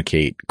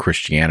communicate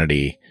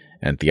Christianity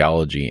and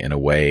theology in a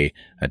way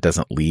that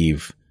doesn't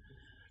leave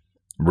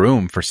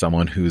room for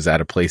someone who's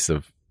at a place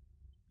of,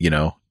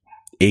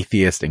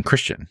 atheist and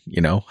Christian,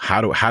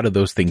 how do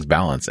those things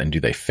balance and do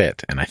they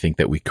fit? And I think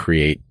that we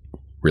create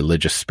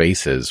religious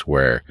spaces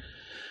where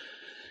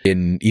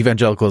in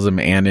evangelicalism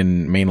and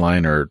in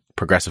mainline or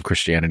progressive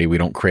Christianity, we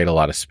don't create a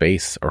lot of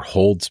space or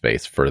hold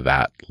space for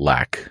that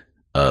lack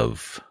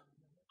of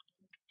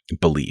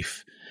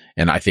belief.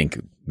 And I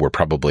think we're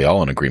probably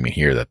all in agreement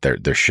here that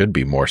there should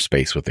be more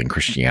space within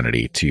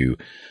Christianity to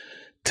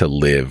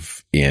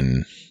live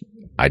in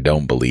I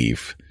don't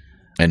believe.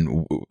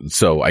 And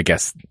so I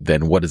guess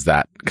then what does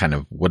that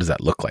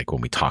look like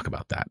when we talk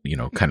about that?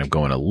 Kind of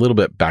going a little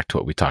bit back to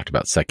what we talked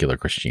about secular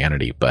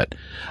Christianity, but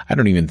I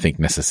don't even think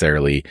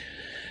necessarily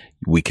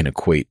we can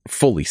equate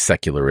fully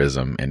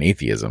secularism and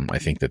atheism. I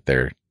think that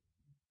there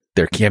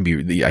can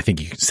be, I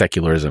think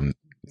secularism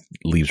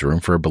leaves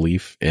room for a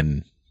belief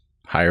in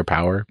higher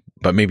power,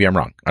 but maybe I'm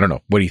wrong. I don't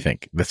know. What do you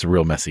think? That's a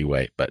real messy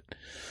way, but.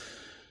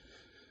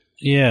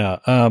 Yeah.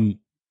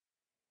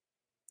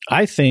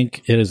 I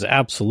think it is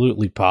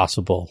absolutely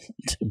possible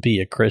to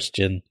be a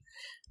Christian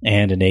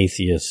and an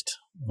atheist,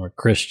 or a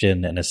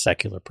Christian and a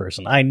secular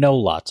person. I know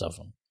lots of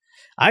them.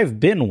 I've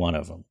been one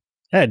of them.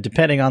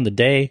 Depending on the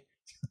day,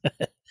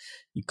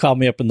 you call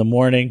me up in the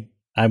morning,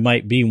 I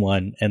might be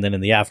one, and then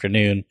in the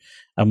afternoon,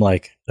 I'm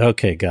like,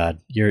 okay,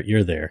 God,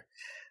 you're there.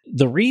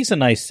 The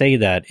reason I say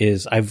that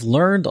is I've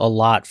learned a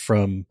lot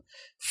from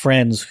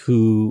friends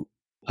who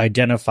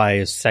identify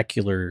as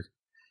secular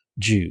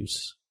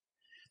Jews.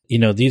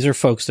 These are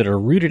folks that are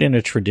rooted in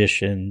a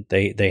tradition.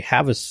 They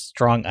have a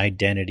strong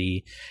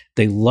identity.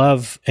 They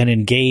love and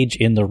engage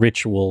in the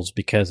rituals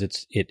because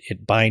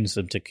it binds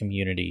them to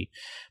community.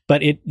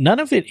 But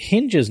none of it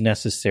hinges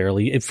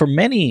necessarily for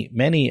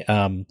many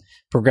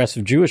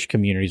progressive Jewish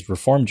communities,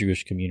 Reformed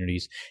Jewish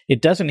communities.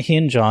 It doesn't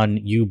hinge on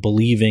you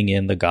believing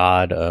in the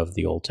God of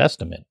the Old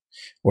Testament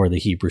or the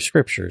Hebrew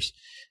Scriptures.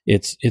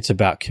 It's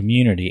about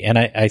community, and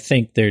I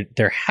think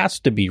there has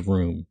to be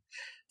room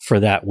for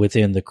that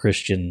within the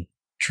Christian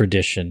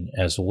tradition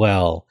as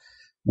well,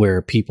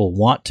 where people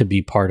want to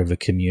be part of a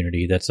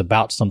community that's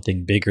about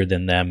something bigger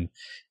than them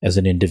as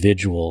an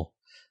individual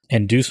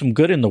and do some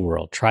good in the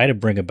world, try to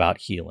bring about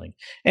healing.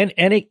 And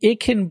it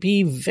can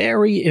be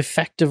very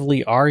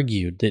effectively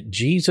argued that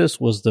Jesus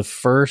was the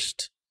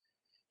first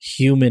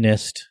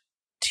humanist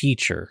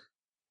teacher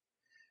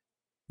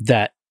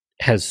that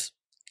has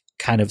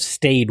kind of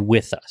stayed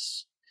with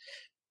us.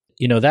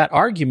 That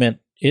argument,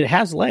 it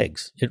has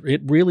legs.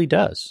 It really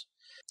does.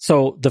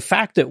 So the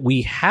fact that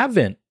we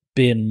haven't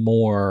been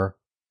more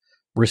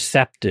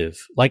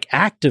receptive, like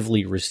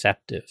actively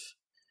receptive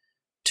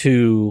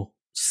to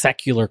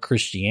secular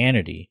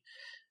Christianity,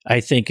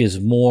 I think is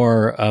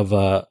more of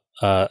a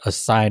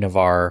sign of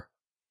our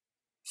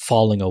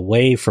falling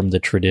away from the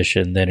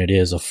tradition than it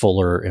is a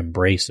fuller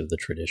embrace of the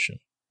tradition.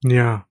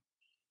 Yeah.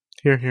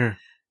 Here.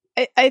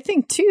 I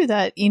think too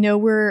that,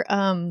 we're,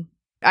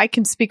 I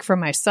can speak for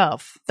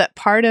myself that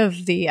part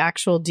of the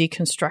actual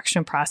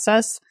deconstruction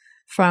process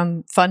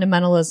from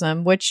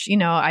fundamentalism, which,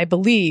 I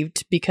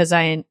believed because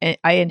I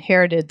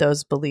inherited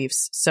those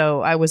beliefs.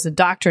 So I was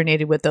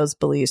indoctrinated with those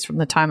beliefs from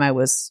the time I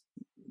was,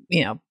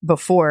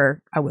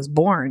 before I was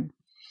born.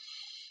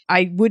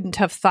 I wouldn't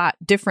have thought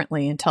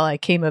differently until I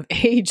came of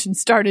age and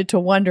started to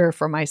wonder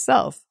for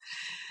myself.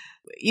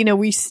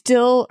 We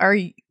still are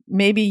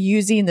maybe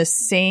using the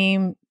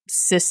same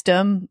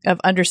system of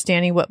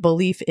understanding what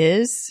belief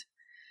is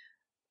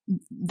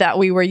that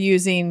we were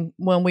using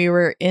when we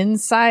were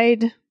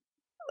inside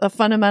a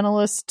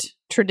fundamentalist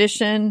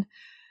tradition.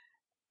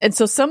 And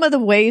so some of the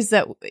ways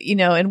that,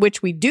 in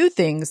which we do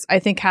things, I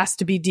think has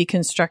to be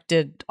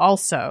deconstructed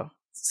also.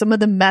 Some of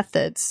the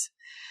methods,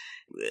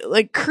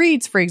 like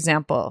creeds, for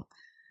example,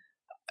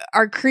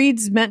 are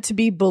creeds meant to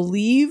be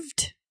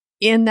believed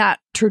in that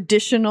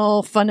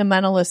traditional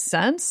fundamentalist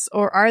sense,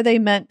 or are they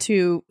meant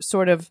to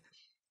sort of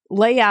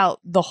lay out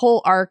the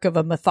whole arc of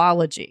a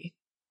mythology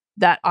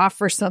that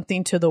offers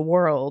something to the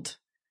world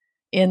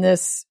in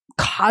this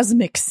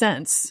cosmic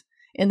sense?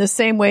 In the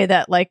same way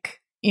that,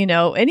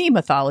 any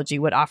mythology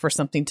would offer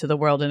something to the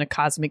world in a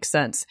cosmic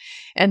sense.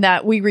 And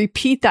that we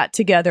repeat that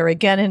together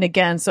again and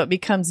again. So it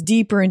becomes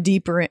deeper and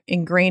deeper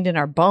ingrained in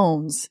our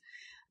bones,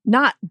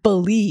 not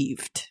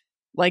believed.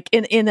 Like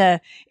in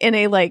a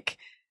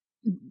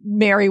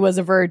Mary was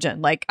a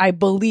virgin. Like I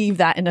believe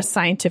that in a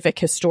scientific,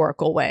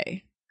 historical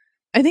way.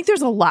 I think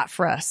there's a lot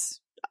for us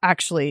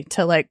actually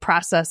to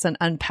process and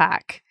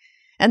unpack.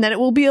 And that it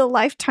will be a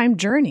lifetime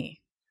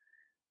journey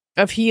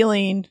of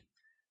healing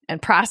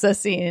and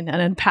processing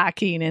and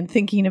unpacking and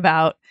thinking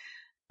about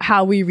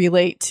how we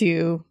relate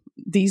to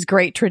these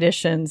great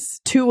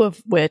traditions, two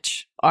of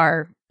which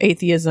are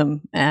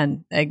atheism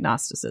and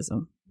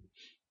agnosticism.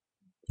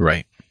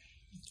 Right.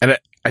 And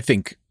I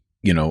think,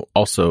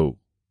 also,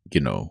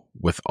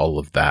 with all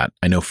of that,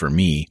 I know for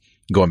me,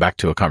 going back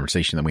to a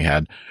conversation that we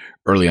had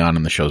early on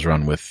in the show's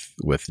run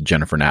with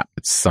Jennifer Knapp,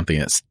 it's something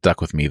that stuck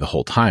with me the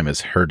whole time,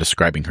 is her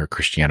describing her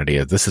Christianity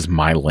as, this is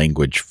my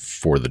language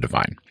for the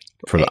divine,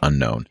 for the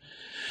unknown.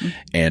 Mm-hmm.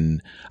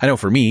 And I know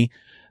for me,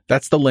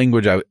 that's the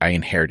language I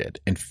inherited,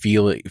 and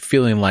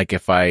feeling like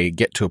if I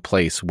get to a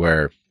place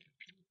where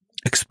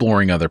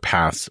exploring other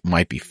paths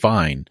might be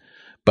fine,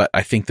 but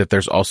I think that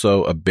there's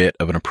also a bit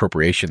of an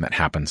appropriation that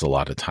happens a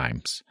lot of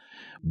times,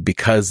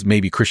 because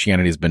maybe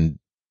Christianity has been,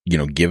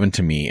 given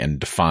to me and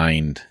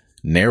defined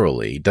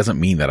narrowly, doesn't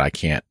mean that I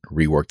can't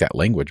rework that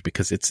language,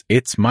 because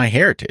it's my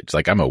heritage.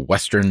 Like, I'm a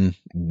Western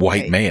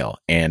white male,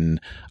 and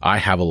I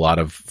have a lot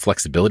of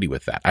flexibility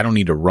with that. I don't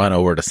need to run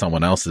over to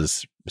someone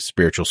else's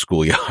spiritual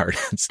schoolyard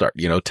and start,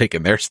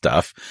 taking their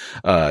stuff,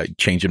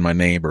 changing my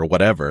name or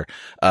whatever.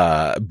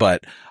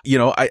 But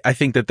I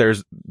think that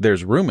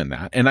there's room in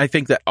that. And I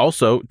think that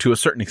also, to a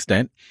certain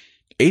extent,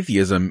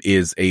 atheism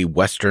is a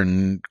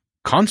Western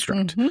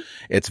construct. Mm-hmm.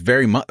 It's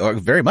very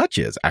much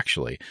is,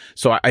 actually.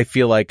 So I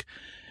feel like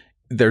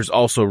there's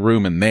also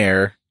room in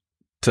there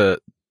to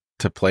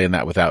play in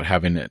that without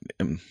having it.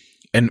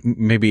 And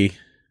maybe,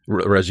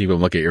 Rajiv, will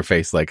look at your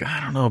face like, I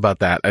don't know about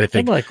that. I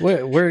think, I'm like,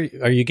 where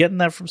are you getting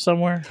that from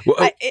somewhere?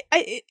 Well,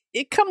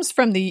 it comes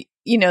from the,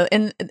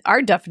 in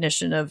our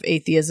definition of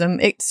atheism,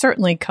 it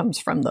certainly comes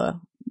from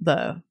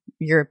the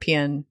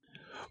European.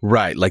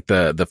 Right. Like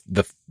the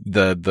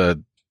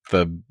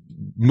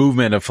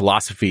movement of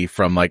philosophy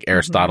from like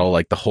Aristotle, mm-hmm.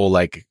 like the whole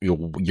like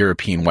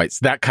European whites,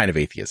 that kind of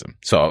atheism.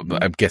 So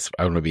I guess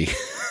I want to be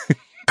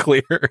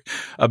clear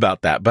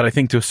about that. But I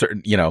think to a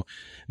certain,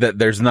 that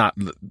there's not,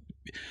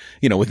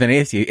 within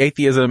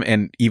atheism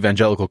and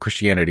evangelical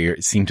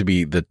Christianity seem to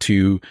be the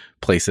two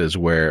places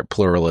where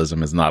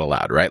pluralism is not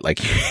allowed, right? Like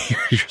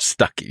you're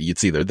stuck.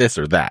 It's either this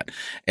or that.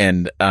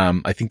 And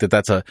I think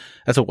that's a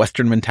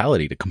Western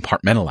mentality to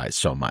compartmentalize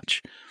so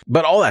much.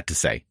 But all that to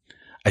say,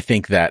 I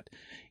think that,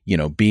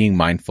 being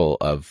mindful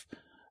of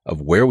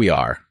where we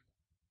are,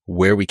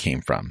 where we came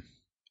from,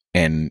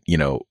 and,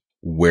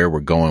 where we're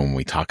going when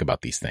we talk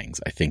about these things.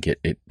 I think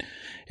it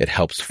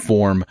helps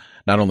form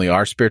not only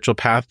our spiritual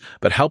path,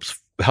 but helps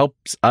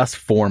us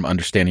form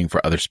understanding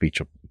for other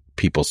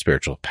people's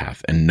spiritual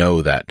path, and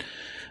know that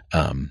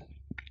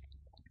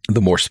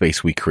the more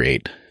space we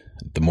create,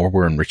 the more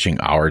we're enriching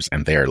ours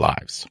and their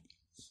lives.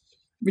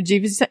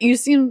 Rajiv, you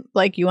seem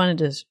like you wanted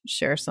to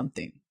share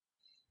something.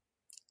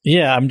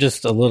 Yeah, I'm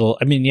just a little,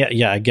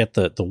 I get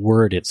the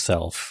word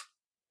itself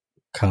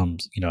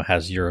comes,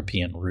 has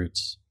European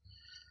roots.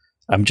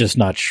 I'm just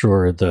not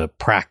sure the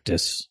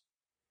practice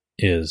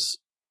is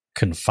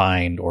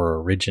confined or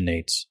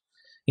originates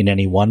in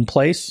any one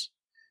place.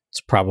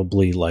 It's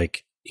probably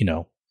like,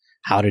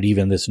 how did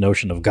even this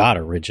notion of God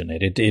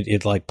originate?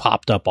 It like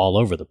popped up all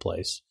over the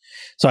place.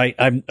 So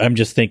I'm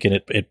just thinking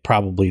it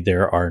probably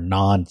there are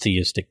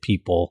non-theistic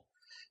people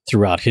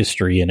throughout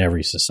history in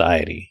every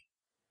society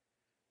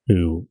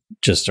who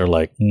just are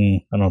like,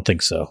 I don't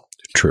think so.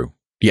 True.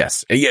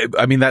 Yes. Yeah.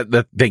 I mean,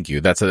 that thank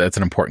you. That's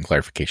an important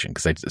clarification,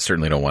 because I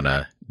certainly don't want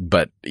to,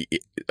 but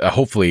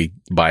hopefully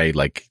by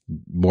like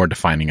more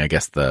defining, I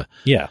guess the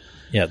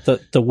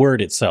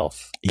word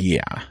itself.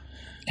 Yeah.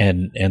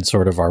 And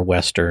sort of our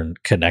Western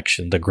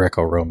connection, the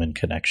Greco-Roman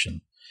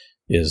connection,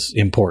 is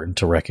important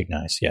to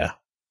recognize. Yeah.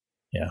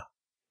 Yeah.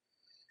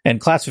 And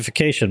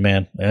classification,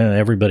 man,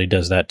 everybody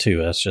does that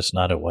too. That's just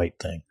not a white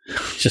thing.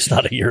 It's just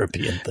not a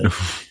European thing.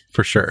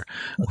 For sure.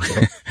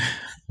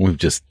 We've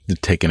just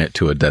taken it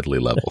to a deadly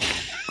level.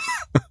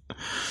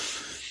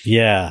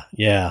 Yeah.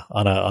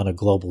 On a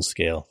global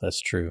scale. That's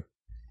true.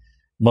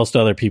 Most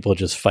other people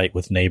just fight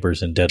with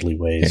neighbors in deadly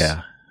ways.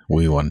 Yeah.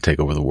 We want to take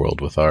over the world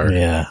with our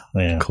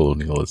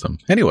colonialism.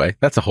 Anyway,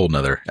 that's a whole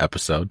nother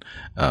episode.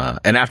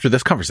 And after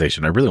this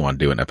conversation, I really want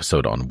to do an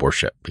episode on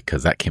worship,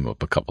 because that came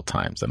up a couple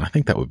times, and I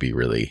think that would be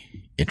really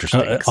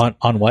interesting.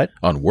 On what?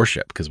 On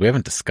worship, because we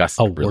haven't discussed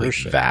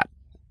that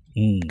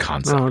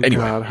concept. Oh,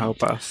 anyway, God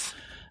help us.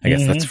 I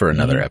guess that's for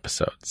another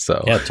episode.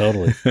 So yeah,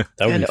 totally. That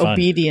would be fun.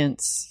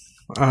 Obedience.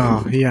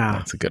 Oh, yeah.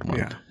 That's a good one.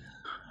 Yeah.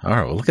 All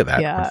right. Well, look at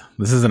that. Yeah.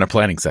 This isn't a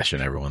planning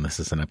session, everyone. This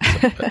is an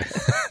episode.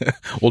 But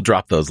we'll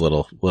drop those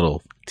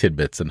little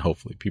tidbits, and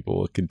hopefully people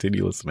will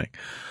continue listening.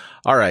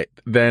 All right.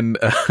 Then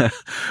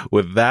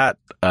with that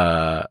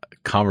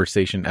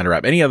conversation and a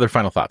wrap, any other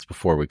final thoughts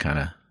before we kind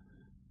of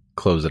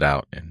close it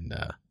out? And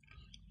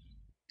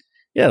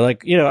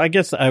I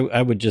guess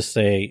I would just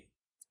say,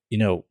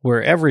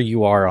 wherever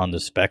you are on the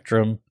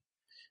spectrum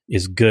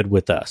is good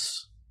with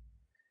us.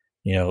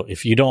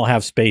 If you don't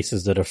have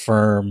spaces that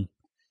affirm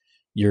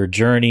your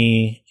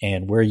journey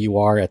and where you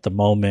are at the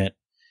moment,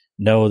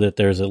 know that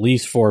there's at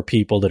least 4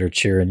 people that are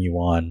cheering you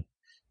on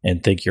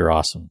and think you're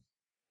awesome.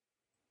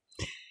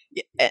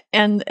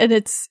 And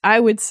it's, I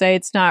would say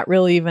it's not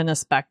really even a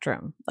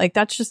spectrum. Like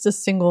that's just a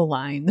single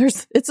line.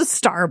 It's a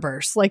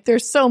starburst. Like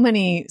there's so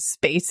many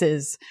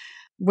spaces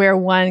where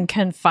one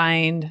can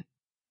find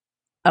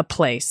a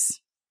place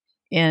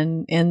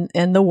in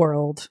the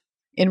world,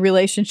 in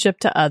relationship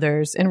to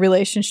others, in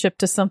relationship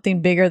to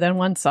something bigger than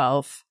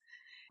oneself.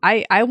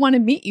 I want to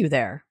meet you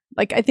there.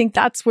 Like I think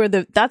that's where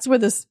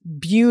this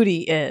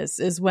beauty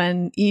is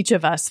when each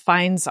of us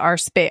finds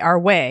our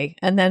way,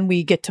 and then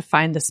we get to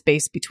find the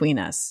space between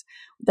us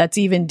that's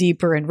even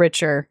deeper and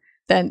richer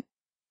than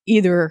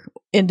either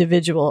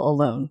individual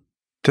alone.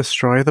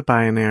 Destroy the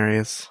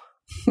binaries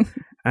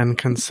and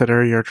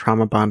consider your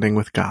trauma bonding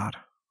with God.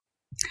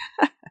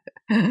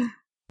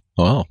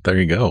 Well, there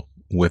you go.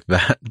 With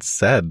that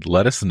said,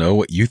 let us know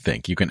what you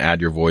think. You can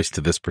add your voice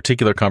to this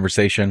particular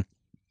conversation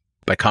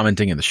by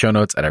commenting in the show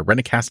notes at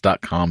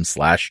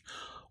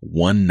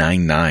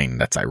irenicast.com/199.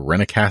 That's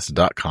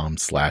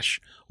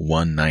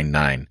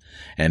irenicast.com/199.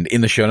 And in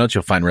the show notes,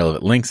 you'll find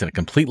relevant links and a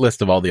complete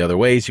list of all the other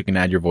ways you can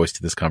add your voice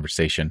to this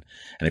conversation.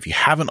 And if you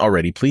haven't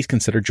already, please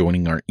consider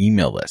joining our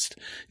email list.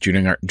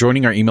 Joining our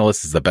email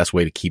list is the best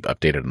way to keep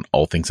updated on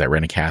all things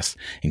Irenicast,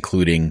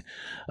 including,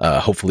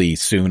 hopefully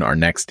soon our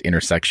next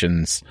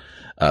Intersections,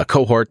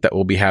 cohort that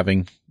we'll be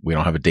having. We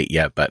don't have a date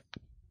yet, but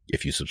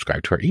if you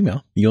subscribe to our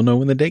email, you'll know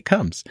when the date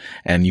comes.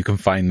 And you can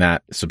find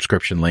that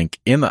subscription link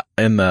in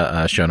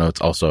the show notes,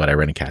 also at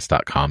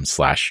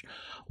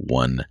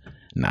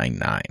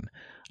irenicast.com/199.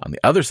 On the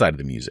other side of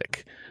the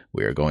music,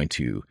 we are going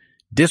to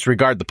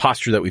disregard the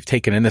posture that we've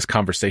taken in this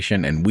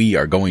conversation, and we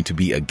are going to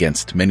be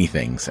against many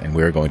things, and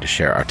we're going to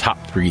share our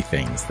top 3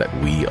 things that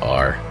we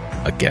are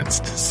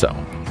against. So,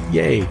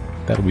 yay,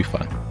 that'll be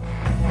fun.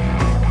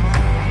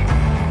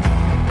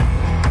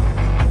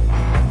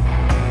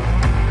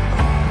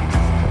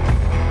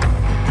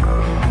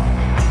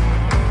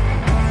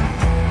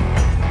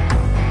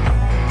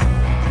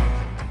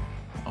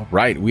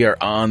 Right. We are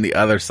on the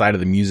other side of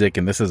the music,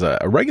 and this is a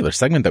regular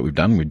segment that we've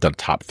done. We've done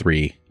top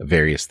 3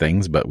 various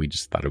things, but we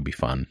just thought it would be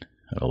fun,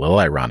 a little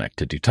ironic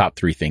to do top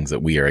 3 things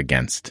that we are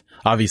against.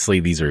 Obviously,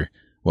 these are,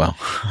 well,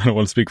 I don't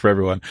want to speak for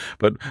everyone,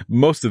 but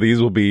most of these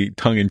will be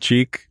tongue in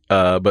cheek.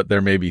 But there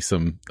may be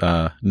some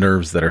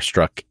nerves that are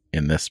struck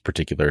in this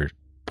particular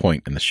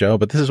point in the show.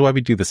 But this is why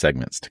we do the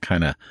segments, to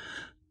kind of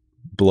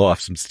blow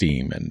off some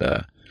steam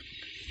and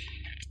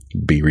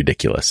be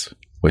ridiculous,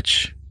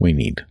 which we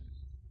need.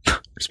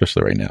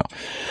 Especially right now.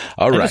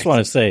 All right. I just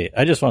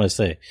want to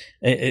say,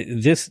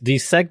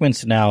 these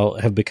segments now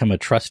have become a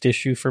trust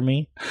issue for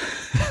me,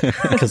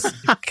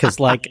 because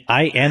like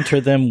I enter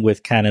them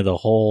with kind of the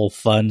whole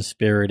fun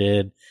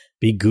spirited,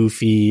 be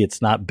goofy.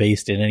 It's not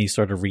based in any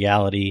sort of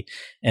reality.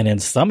 And then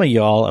some of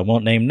y'all, I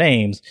won't name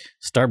names,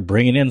 start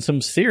bringing in some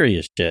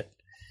serious shit.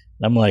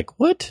 And I'm like,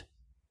 what?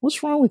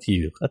 What's wrong with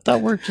you? I thought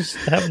we're just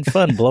having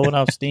fun, blowing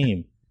off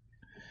steam.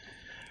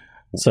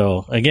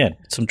 So again,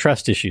 some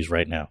trust issues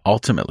right now.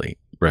 Ultimately,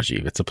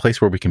 Rajiv, it's a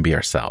place where we can be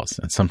ourselves,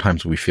 and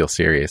sometimes we feel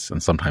serious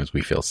and sometimes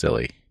we feel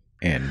silly.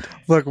 And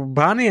look,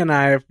 Bonnie and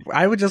I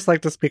would just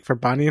like to speak for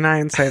Bonnie and I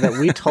and say that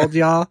we told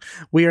y'all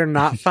we are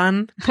not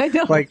fun. I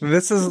know.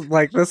 This is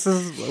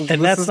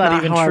and that's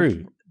not even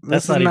true.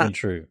 That's not even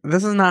true.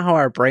 This is not how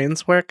our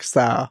brains work,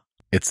 so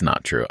it's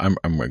not true. I'm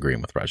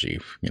agreeing with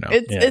Rajiv. You know,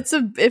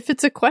 if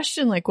it's a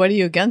question like, what are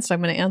you against?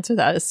 I'm going to answer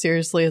that as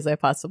seriously as I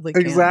possibly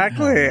can.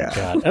 Exactly. Oh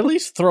God. At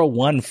least throw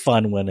one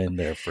fun one in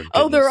there for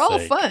goodness they're all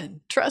sake.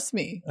 Fun. Trust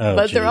me. Oh,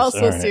 but they're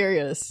also all right.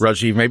 serious.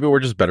 Rajiv, maybe we're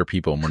just better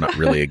people and we're not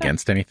really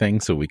against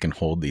anything, so we can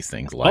hold these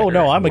things lighter. Oh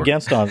no, I'm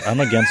against stuff.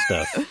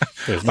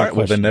 There's no all right,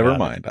 well then never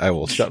mind. I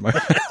will shut my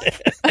mouth.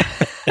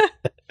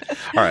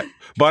 All right,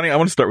 Bonnie, I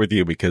want to start with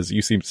you because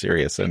you seem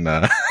serious and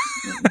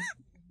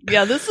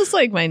yeah, this is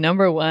like my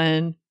number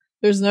one.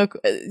 There's no,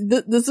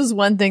 this is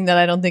one thing that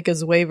I don't think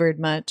has wavered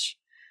much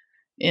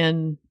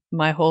in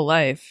my whole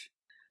life.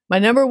 My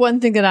number one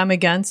thing that I'm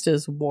against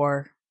is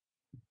war.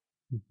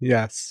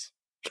 Yes.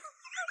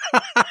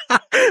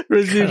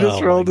 Rajiv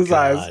just rolled his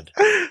eyes.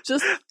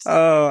 Just,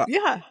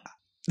 yeah.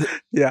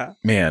 Yeah.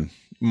 Man,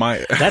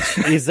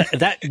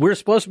 that we're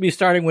supposed to be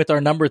starting with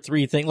our number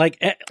 3 thing.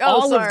 Like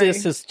all of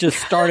this has just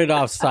started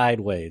off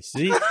sideways.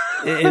 See,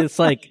 it's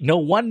like no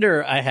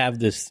wonder I have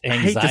this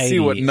anxiety. I hate to see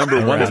what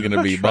number 1 is going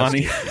to be,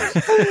 Bonnie.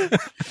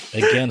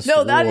 Against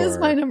that war. is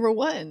my number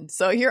 1.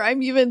 So here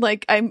I'm even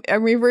like I'm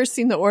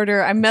reversing the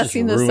order. I'm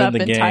messing this up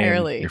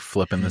entirely. You're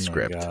flipping the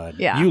script. God.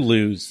 Yeah, you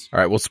lose. All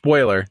right. Well,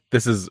 spoiler.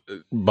 This is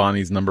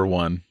Bonnie's number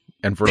 1,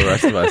 and for the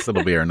rest of us,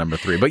 it'll be our number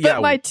 3. But yeah,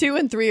 my 2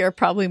 and 3 are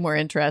probably more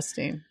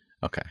interesting.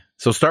 Okay.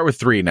 So start with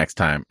 3 next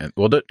time, and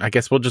I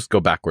guess we'll just go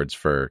backwards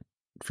for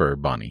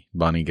Bonnie.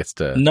 Bonnie gets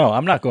to. No,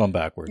 I'm not going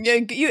backwards. Yeah,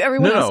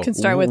 everyone else can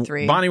start with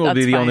 3. Bonnie will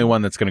be the only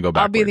one that's going to go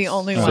backwards. I'll be the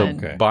only one.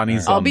 So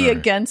Bonnie's. I'll be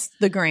against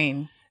the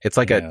grain. It's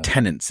like a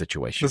tenant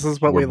situation. This is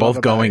what we're we both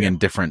love going about in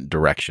different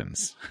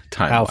directions.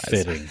 Time-wise. How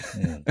fitting.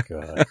 Oh,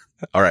 God.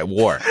 All right,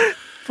 war.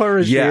 Poor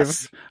Rajiv.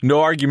 Yes,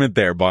 no argument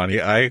there, Bonnie.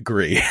 I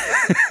agree.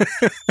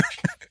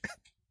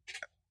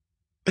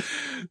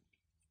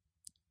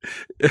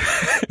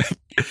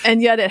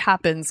 And yet it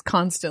happens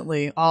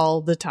constantly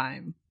all the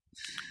time.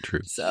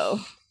 True. So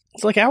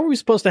It's like, how are we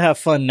supposed to have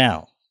fun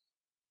now?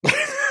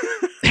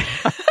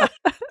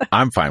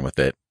 I'm fine with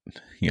it,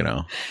 you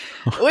know.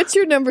 what's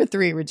your number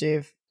 3,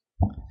 Rajiv?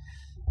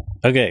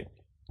 Okay.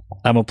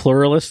 I'm a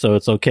pluralist, so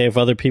it's okay if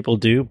other people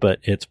do, but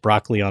it's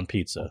broccoli on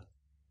pizza.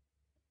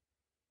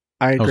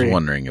 I I was agree.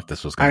 wondering if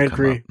this was I going to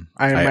come agree. up.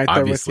 I'm right there with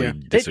obviously you.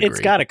 disagree.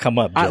 It's got to come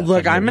up. Jeff.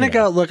 Look, I I'm mean,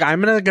 gonna you know.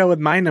 I'm gonna go with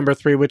my number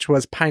 3, which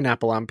was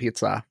pineapple on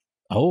pizza.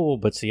 Oh,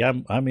 but see,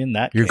 I'm in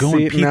that. You're case. going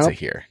See, pizza nope.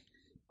 here.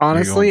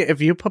 Honestly, if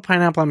you put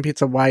pineapple on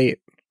pizza white,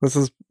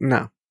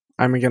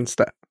 I'm against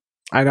it.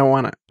 I don't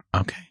want it.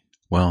 Okay.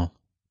 Well,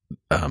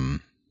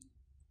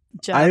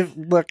 Jeff?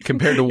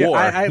 compared to war,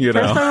 you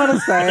first know. I want to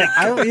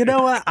say, you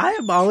know what? I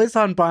am always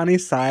on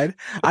Bonnie's side.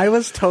 I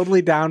was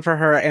totally down for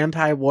her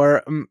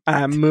anti-war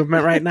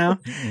movement right now,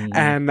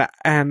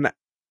 and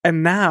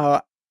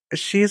now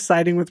she's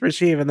siding with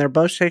Rajiv, and they're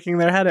both shaking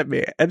their head at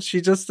me, and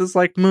she just is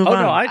like, "Move on."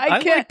 No, I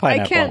can't. like I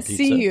pineapple can't on pizza.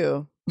 see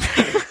you.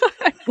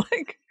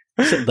 Like,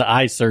 The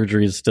eye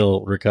surgery is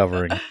still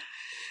recovering.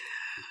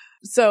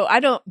 so I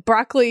don't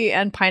broccoli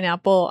and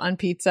pineapple on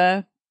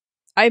pizza.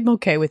 I'm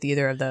okay with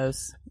either of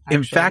those.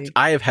 In actually. fact,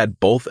 I have had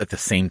both at the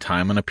same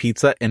time on a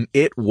pizza, and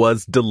it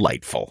was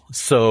delightful.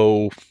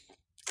 So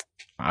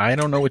I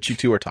don't know what you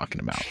two are talking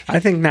about. I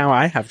think now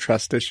I have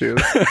trust issues.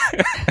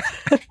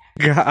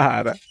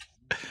 God.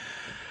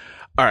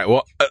 All right.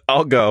 Well,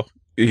 I'll go.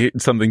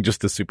 Something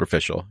just as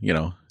superficial. You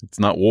know, it's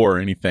not war or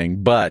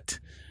anything, but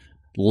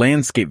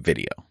landscape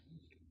video.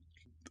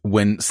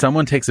 When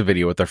someone takes a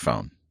video with their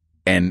phone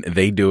and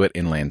they do it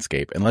in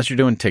landscape, unless you're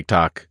doing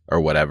TikTok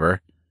or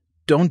whatever,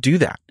 don't do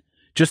that.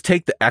 Just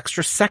take the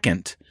extra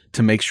second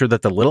to make sure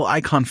that the little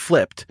icon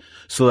flipped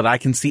so that I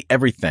can see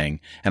everything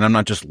and I'm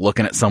not just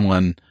looking at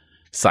someone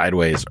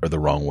sideways or the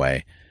wrong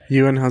way.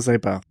 You and Jose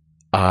both.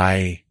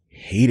 I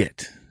hate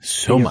it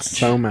so He much. gets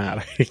so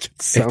mad. He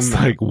gets so It's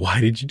mad. like, why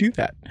did you do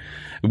that?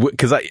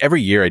 Because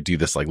every year I do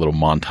this like little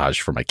montage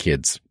for my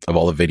kids of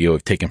all the video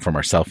I've taken from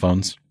our cell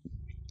phones.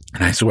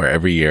 And I swear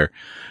every year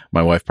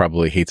my wife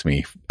probably hates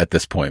me at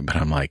this point, but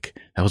I'm like,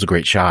 that was a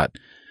great shot,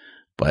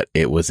 but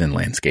it was in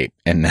landscape.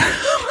 And now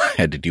I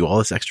had to do all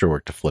this extra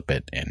work to flip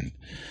it. And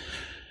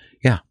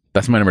yeah,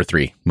 that's my number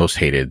 3 most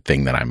hated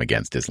thing that I'm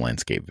against is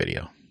landscape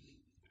video.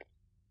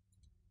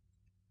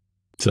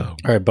 So,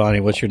 All right, Bonnie,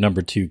 what's your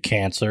number 2?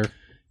 Cancer.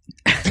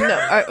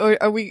 No,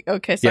 are we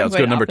okay? So yeah, I'm let's go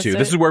going number 2. opposite?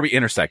 This is where we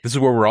intersect. This is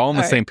where we're all on the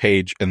All right. same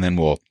page, and then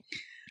we'll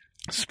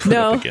split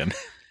No. up again.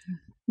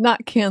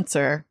 Not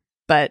cancer,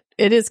 but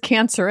it is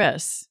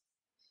cancerous,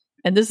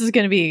 and this is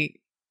going to be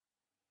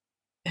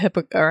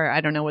or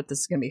I don't know what this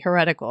is going to be,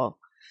 heretical.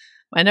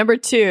 My number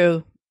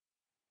 2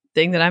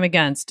 thing that I'm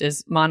against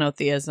is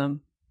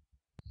monotheism,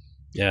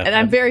 Yeah, and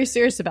I'm very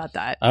serious about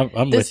that.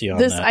 I'm with you on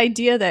this that.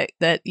 idea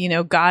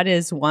that God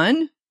is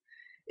one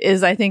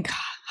is, I think,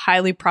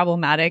 highly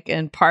problematic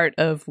and part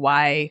of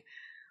why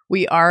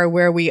we are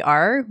where we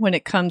are when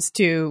it comes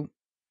to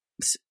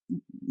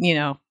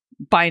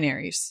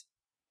binaries,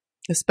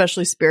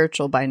 especially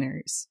spiritual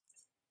binaries.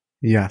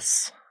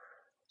 Yes.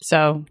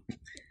 So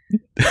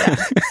yeah,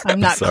 I'm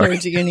not Sorry.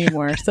 clergy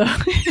anymore, so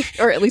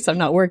or at least I'm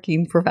not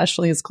working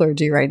professionally as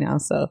clergy right now,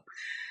 so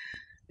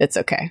it's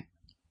okay.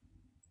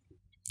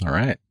 All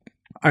right.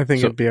 I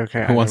think So, it'd be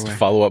okay. Who wants either to way.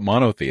 follow up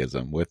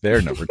monotheism with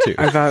their number 2?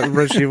 I thought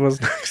Rajiv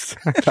was next.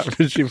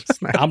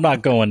 I'm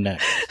not going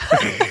next.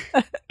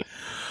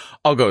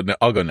 I'll go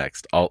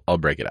next. I'll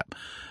break it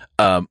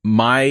up.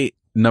 My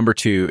number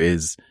 2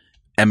 is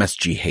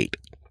MSG hate.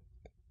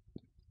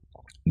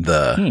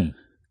 The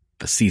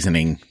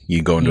seasoning.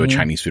 You go into a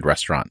Chinese food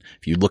restaurant.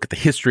 If you look at the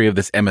history of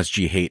this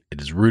MSG hate,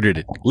 it is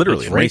rooted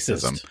literally in It's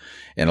racism racist.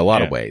 in a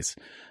lot of ways.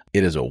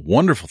 It is a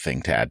wonderful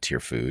thing to add to your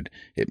food.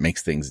 It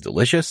makes things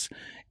delicious,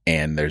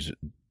 and there's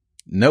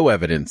no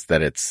evidence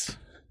that it's,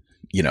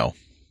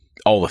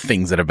 all the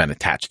things that have been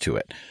attached to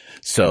it.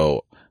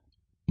 So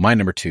my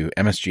number 2,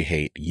 MSG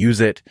hate, use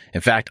it.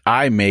 In fact,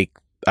 I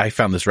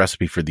found this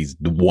recipe for these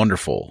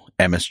wonderful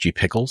MSG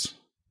pickles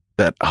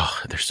that,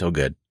 they're so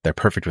good. They're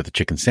perfect with a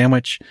chicken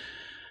sandwich.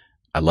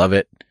 I love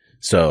it.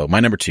 So my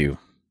number 2,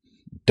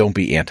 don't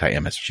be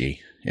anti-MSG.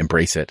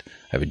 Embrace it. I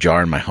have a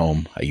jar in my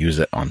home. I use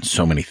it on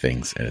so many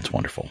things, and it's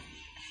wonderful.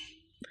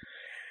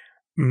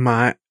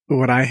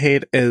 What I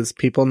hate is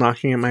people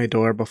knocking at my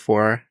door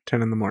before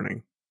 10 in the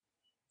morning.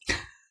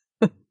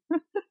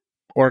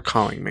 Or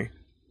calling me,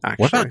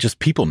 actually. What about just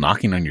people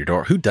knocking on your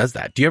door? Who does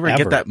that? Do you ever Ever.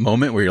 get that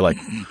moment where you're like,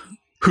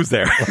 who's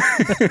there?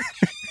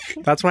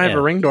 That's why I have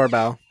a ring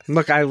doorbell.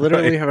 Look, I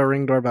literally Right. have a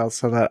ring doorbell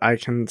so that I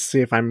can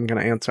see if I'm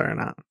going to answer or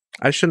not.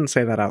 I shouldn't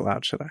say that out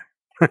loud, should I?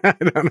 I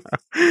don't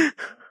know.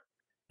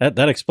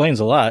 That explains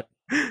a lot.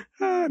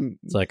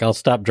 It's like, I'll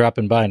stop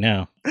dropping by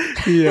now.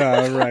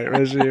 Yeah, right,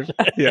 Rajiv.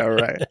 Yeah,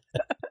 right.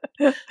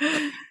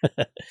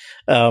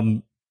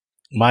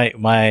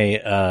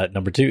 My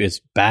number 2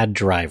 is bad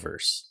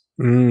drivers.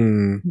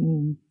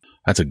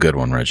 That's a good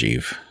one,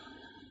 Rajiv.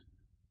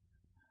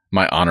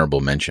 My honorable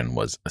mention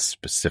was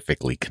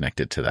specifically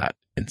connected to that,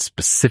 and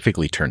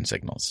specifically turn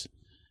signals.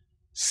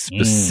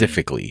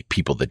 specifically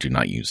people that do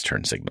not use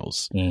turn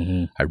signals.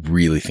 Mm-hmm. I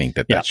really think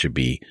that should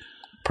be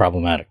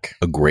problematic,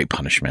 a great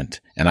punishment.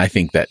 And I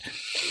think that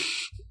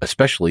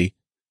especially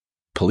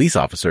police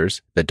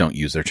officers that don't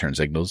use their turn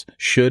signals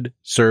should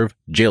serve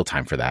jail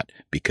time for that,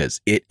 because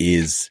it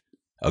is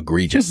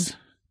egregious.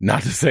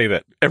 Not to say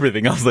that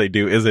everything else they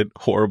do isn't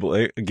horrible.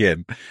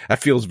 Again,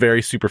 that feels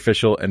very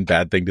superficial and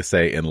bad thing to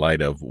say in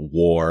light of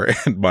war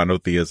and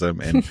monotheism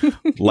and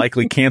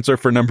likely cancer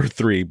for number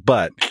 3,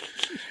 but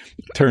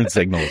turn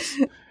signals.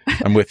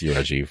 I'm with you,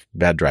 Rajiv.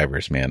 Bad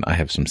drivers, man. I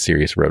have some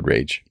serious road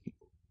rage.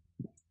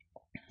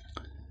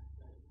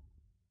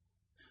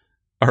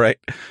 All right.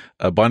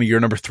 Bonnie, you're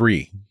number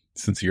 3.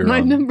 Since you're my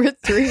number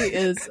 3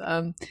 is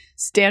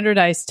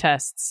standardized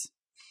tests.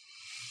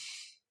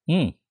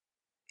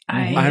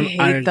 I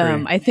hate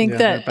them. I think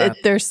that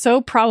they're so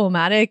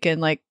problematic,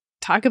 and like,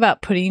 talk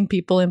about putting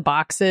people in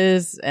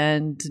boxes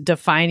and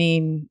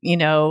defining,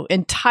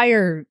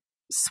 entire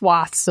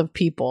swaths of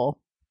people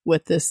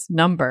with this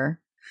number.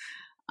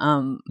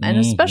 And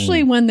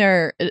especially when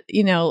they're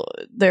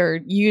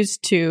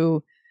used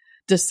to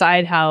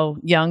decide how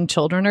young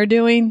children are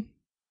doing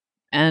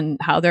and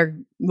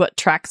what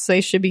tracks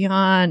they should be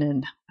on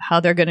and how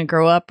they're going to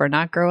grow up or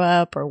not grow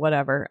up or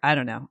whatever. I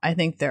don't know. I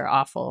think they're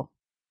awful.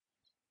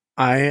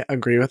 I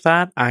agree with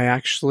that. I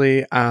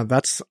actually,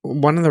 that's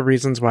one of the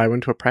reasons why I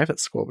went to a private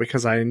school,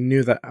 because I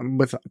knew that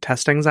with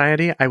test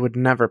anxiety, I would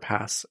never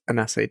pass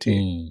an SAT.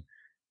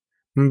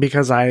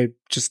 Because I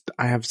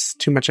have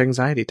too much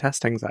anxiety,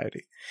 test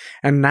anxiety.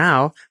 And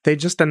now they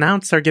just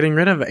announced they're getting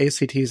rid of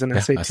ACTs and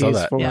SATs. I saw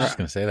that. I was just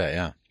going to say that,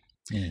 yeah.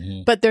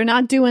 Mm-hmm. But they're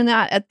not doing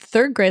that at the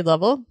 3rd grade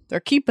level. They're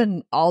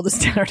keeping all the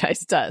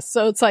standardized tests.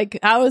 So it's like,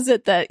 how is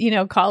it that,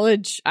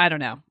 college, I don't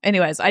know.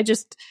 Anyways,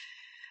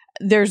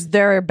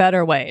 there are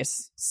better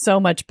ways, so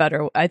much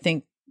better, I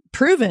think,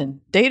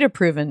 data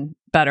proven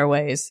better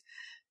ways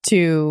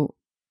to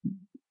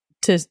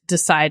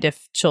decide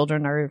if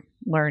children are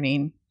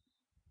learning.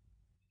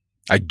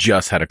 I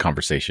just had a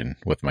conversation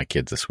with my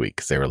kids this week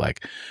because they were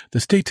like, the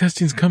state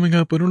testing's coming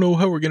up. I don't know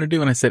how we're going to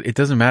do. And I said, it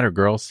doesn't matter,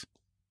 girls.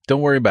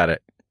 Don't worry about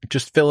it.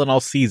 Just fill in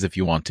all C's if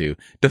you want to.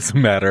 Doesn't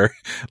matter.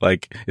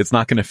 Like, it's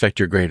not going to affect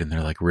your grade. And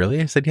they're like,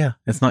 really? I said, yeah,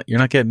 you're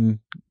not getting,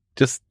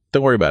 just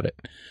don't worry about it.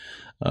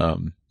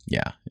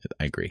 Yeah,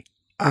 I agree.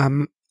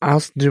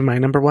 I'll do my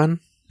number 1.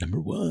 Number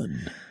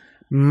 1.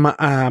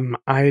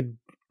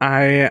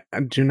 I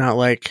do not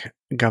like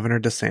Governor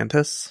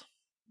DeSantis.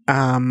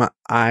 I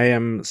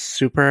am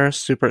super.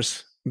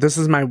 This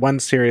is my one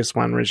serious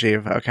one,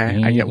 Rajiv. Okay,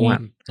 mm-hmm. I get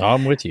one.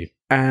 I'm with you.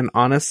 And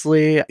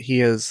honestly, he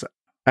is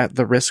at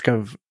the risk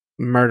of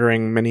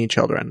murdering many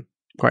children,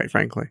 quite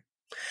frankly.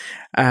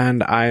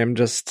 And I am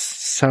just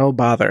so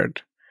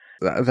bothered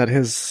that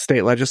his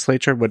state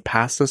legislature would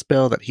pass this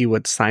bill, that he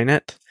would sign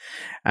it.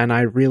 And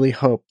I really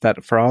hope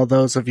that for all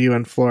those of you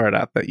in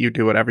Florida, that you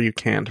do whatever you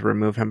can to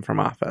remove him from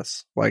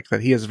office, like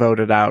that he is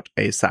voted out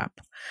ASAP,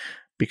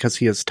 because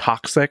he is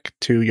toxic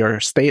to your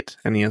state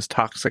and he is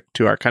toxic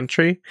to our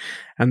country.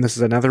 And this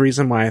is another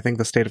reason why I think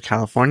the state of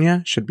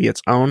California should be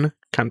its own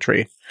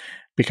country,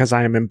 because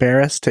I am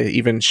embarrassed to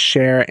even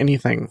share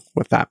anything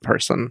with that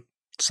person.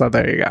 So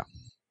there you go.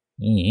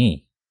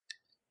 Mm-hmm.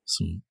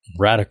 Some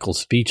radical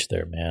speech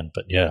there, man.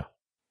 But yeah,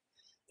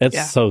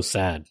 it's so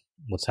sad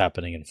what's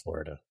happening in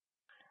Florida.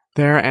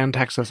 There and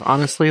Texas.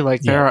 Honestly,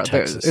 like there are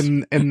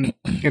in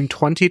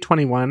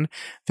 2021,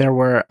 there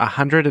were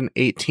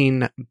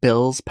 118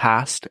 bills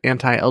passed,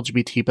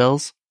 anti-LGBT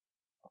bills,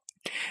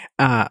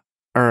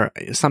 or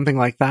something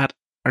like that.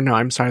 Or no,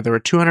 I'm sorry, there were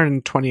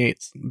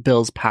 228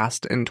 bills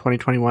passed in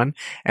 2021,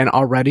 and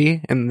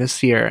already in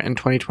this year, in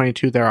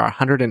 2022, there are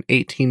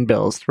 118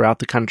 bills throughout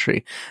the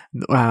country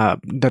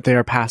that they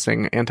are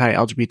passing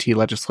anti-LGBT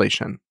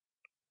legislation.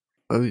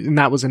 And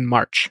that was in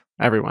March,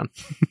 everyone.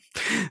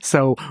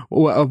 So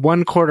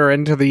 1 quarter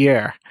into the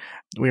year,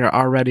 we are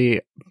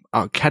already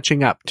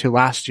catching up to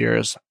last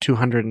year's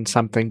 200 and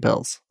something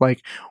bills.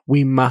 Like,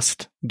 we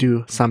must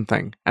do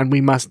something, and we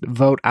must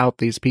vote out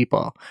these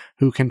people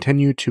who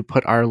continue to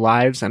put our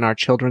lives and our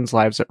children's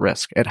lives at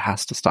risk. It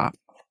has to stop.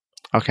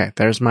 Okay,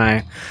 there's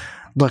my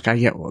look.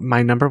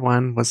 My number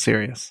 1 was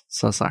serious.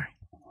 So sorry.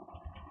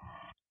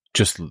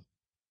 Just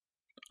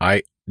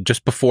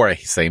before I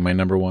say my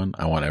number 1,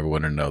 I want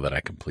everyone to know that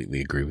I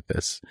completely agree with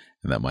this,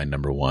 and that my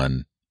number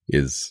 1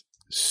 is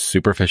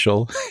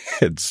superficial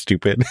and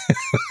stupid.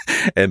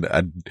 And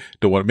I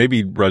don't want.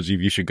 Maybe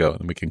Rajiv, you should go,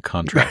 and we can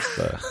contrast.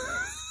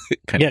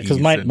 Yeah, because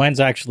mine's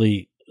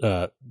actually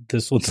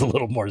this one's a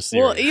little more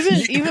serious. Well,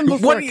 even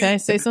before, can I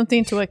say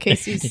something to what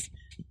Casey's?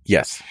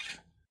 Yes.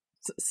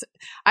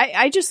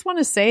 I just want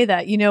to say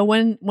that,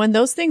 when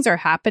those things are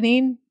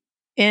happening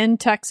in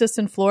Texas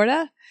and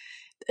Florida,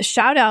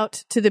 shout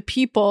out to the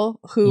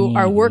people who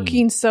are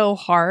working so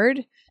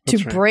hard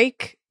to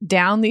break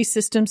down these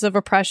systems of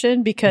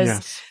oppression,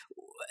 because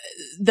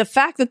the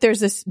fact that there's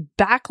this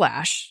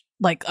backlash,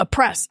 like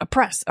oppress,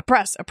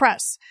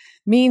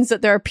 means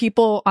that there are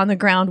people on the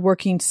ground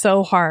working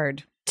so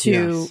hard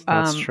to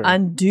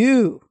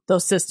undo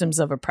those systems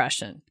of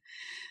oppression.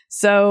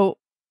 So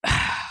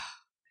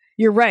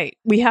you're right.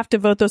 We have to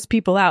vote those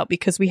people out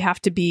because we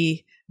have to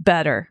be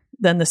better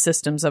than the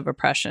systems of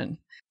oppression.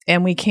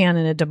 And we can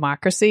in a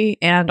democracy.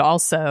 And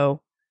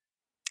also,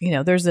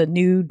 there's a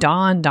new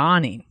dawn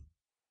dawning.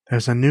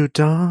 There's a new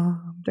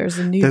dawn. There's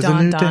a new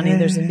dawn dawning.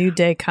 There's a new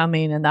day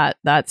coming. And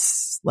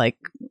that's like,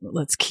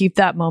 let's keep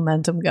that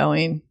momentum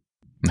going.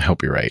 I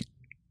hope you're right.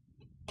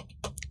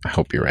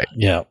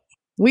 Yeah.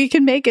 We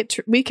can make it.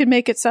 We can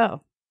make it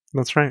so.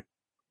 That's right.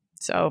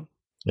 So.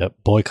 Yep.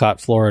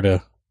 Boycott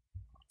Florida.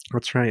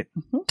 That's right.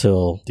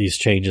 Till these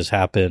changes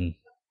happen,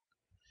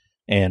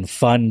 and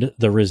fund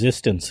the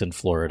resistance in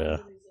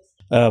Florida.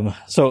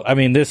 So, I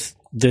mean, this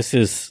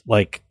is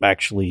like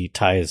actually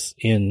ties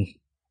in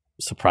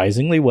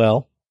surprisingly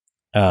well.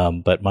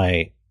 But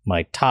my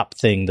top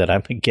thing that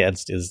I'm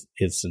against is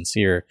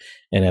sincere,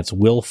 and it's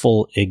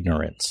willful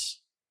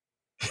ignorance.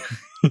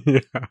 Yeah.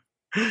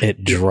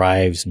 It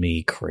drives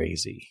me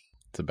crazy.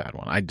 It's a bad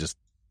one.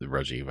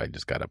 Rajiv, I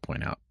just got to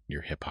point out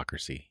your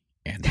hypocrisy.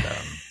 And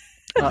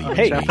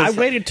hey, Jeff I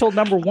waited till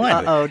number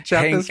one.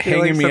 Jeff is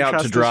hanging me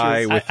out to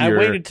dry with I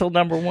waited till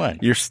number one.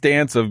 Your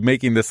stance of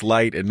making this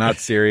light and not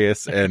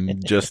serious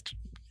and just...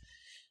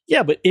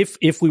 Yeah, but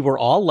if we were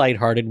all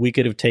lighthearted, we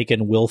could have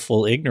taken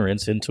willful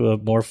ignorance into a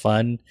more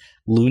fun,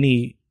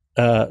 loony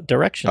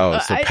direction. Oh,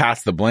 so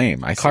pass the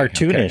blame. I see.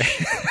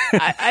 Cartoonish.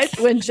 Okay.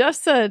 When Jeff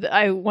said,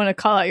 I want to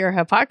call out your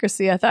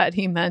hypocrisy, I thought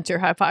he meant your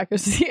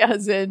hypocrisy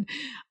as in,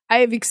 I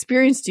have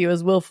experienced you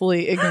as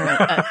willfully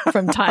ignorant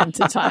from time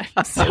to time.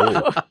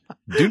 So.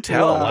 Do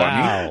tell,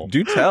 wow. Bonnie.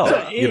 Do tell.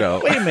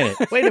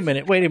 Wait a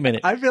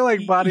minute. I feel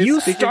like Bonnie's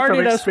you speaking started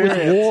from us with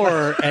experience.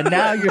 war, and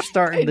now you're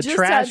starting the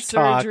trash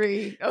talk.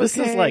 Okay. This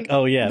is like,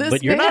 oh yeah,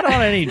 but you're not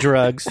on any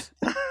drugs.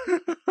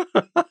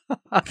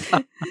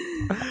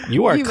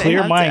 You are You may have to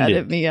clear-minded.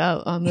 edit me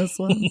out on this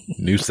one.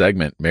 New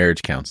segment,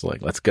 marriage counseling.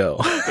 Let's go.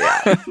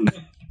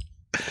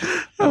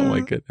 Oh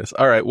my goodness.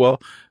 All right.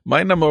 Well,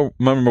 my number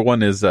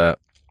one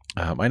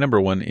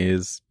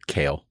is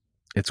kale.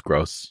 It's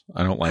gross.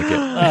 I don't like it.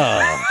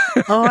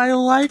 Oh, I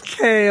like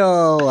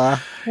kale.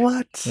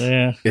 What?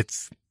 Yeah.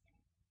 It's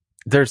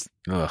gross.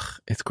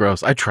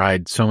 I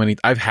tried so many.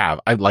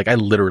 I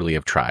literally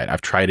have tried.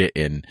 I've tried it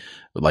in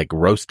like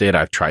roasted.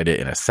 I've tried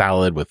it in a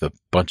salad with a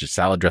bunch of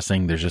salad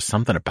dressing. There's just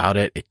something about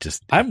it.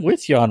 I'm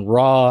with you on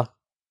raw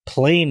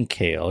plain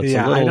kale. It's a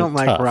little I don't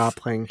like tough, raw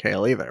plain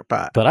kale either,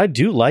 but I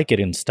do like it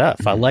in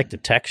stuff. I like the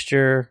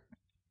texture.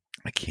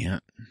 I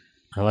can't.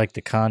 I like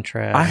the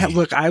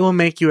contrast. I will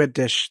make you a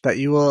dish that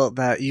you will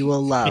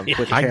love with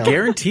kale. I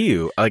guarantee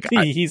you,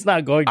 he's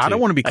not going to. I don't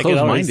want to be I can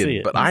already see closed-minded,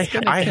 it. but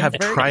I have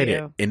tried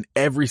it in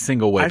every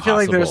single way I feel possible.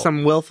 like there's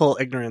some willful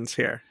ignorance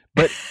here.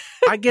 But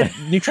I get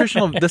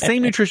the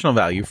same nutritional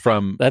value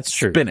from That's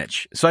true.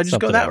 spinach. So I just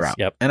Something go that else. route.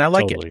 Yep, and I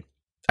like totally. it.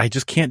 I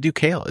just can't do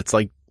kale. It's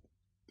like,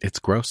 it's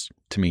gross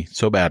to me.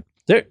 So bad.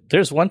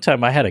 There's one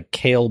time I had a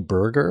kale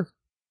burger.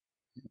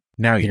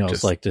 Now You know,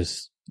 it's like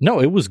this.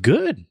 No, it was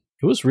good.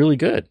 It was really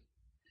good.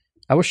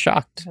 I was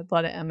shocked. Had a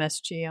lot of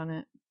MSG on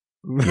it.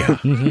 yeah,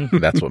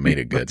 that's what made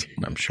it good.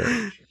 I'm sure.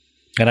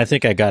 And I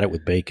think I got it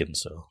with bacon.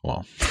 So,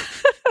 Well,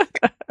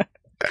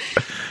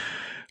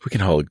 we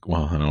can all,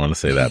 well, I don't want to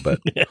say that,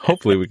 but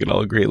hopefully we can all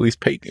agree at least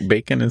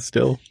bacon is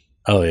still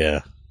oh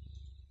yeah,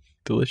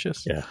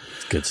 delicious. yeah,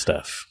 it's good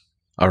stuff.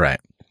 All right.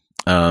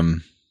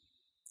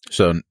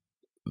 So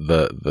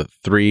the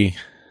three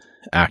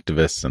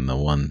activists and the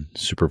one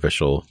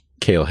superficial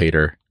kale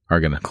hater are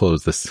going to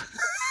close this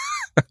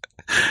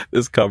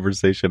this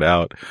conversation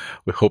out.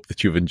 We hope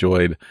that you've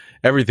enjoyed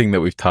everything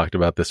that we've talked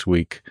about this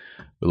week.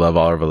 We love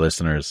all of our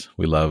listeners.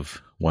 We love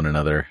one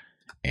another.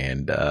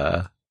 And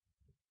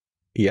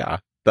yeah,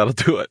 that'll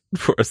do it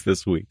for us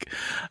this week.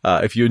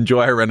 If you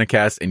enjoy our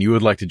Renacast and you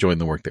would like to join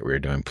the work that we're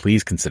doing,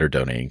 please consider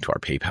donating to our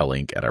PayPal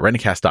link at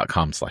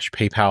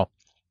renacast.com/PayPal.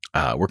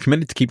 We're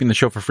committed to keeping the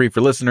show for free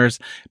for listeners,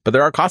 but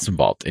there are costs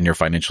involved, and your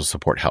financial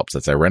support helps.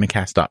 That's at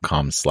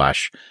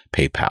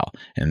renacast.com/PayPal.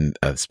 And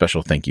a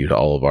special thank you to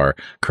all of our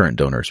current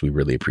donors. We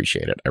really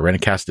appreciate it.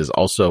 Renacast is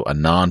also a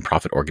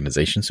non-profit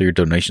organization, so your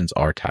donations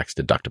are tax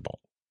deductible.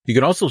 You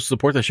can also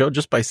support the show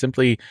just by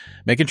simply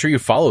making sure you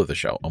follow the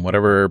show on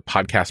whatever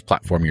podcast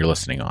platform you're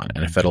listening on.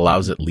 And if it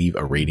allows it, leave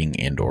a rating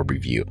and or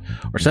review,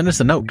 or send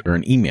us a note or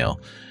an email.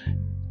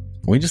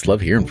 We just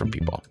love hearing from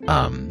people.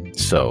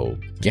 So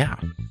yeah.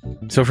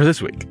 So for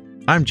this week,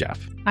 I'm Jeff.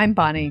 I'm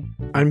Bonnie.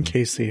 I'm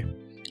Casey.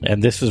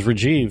 And this is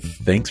Rajiv.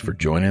 Thanks for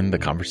joining the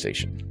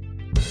conversation.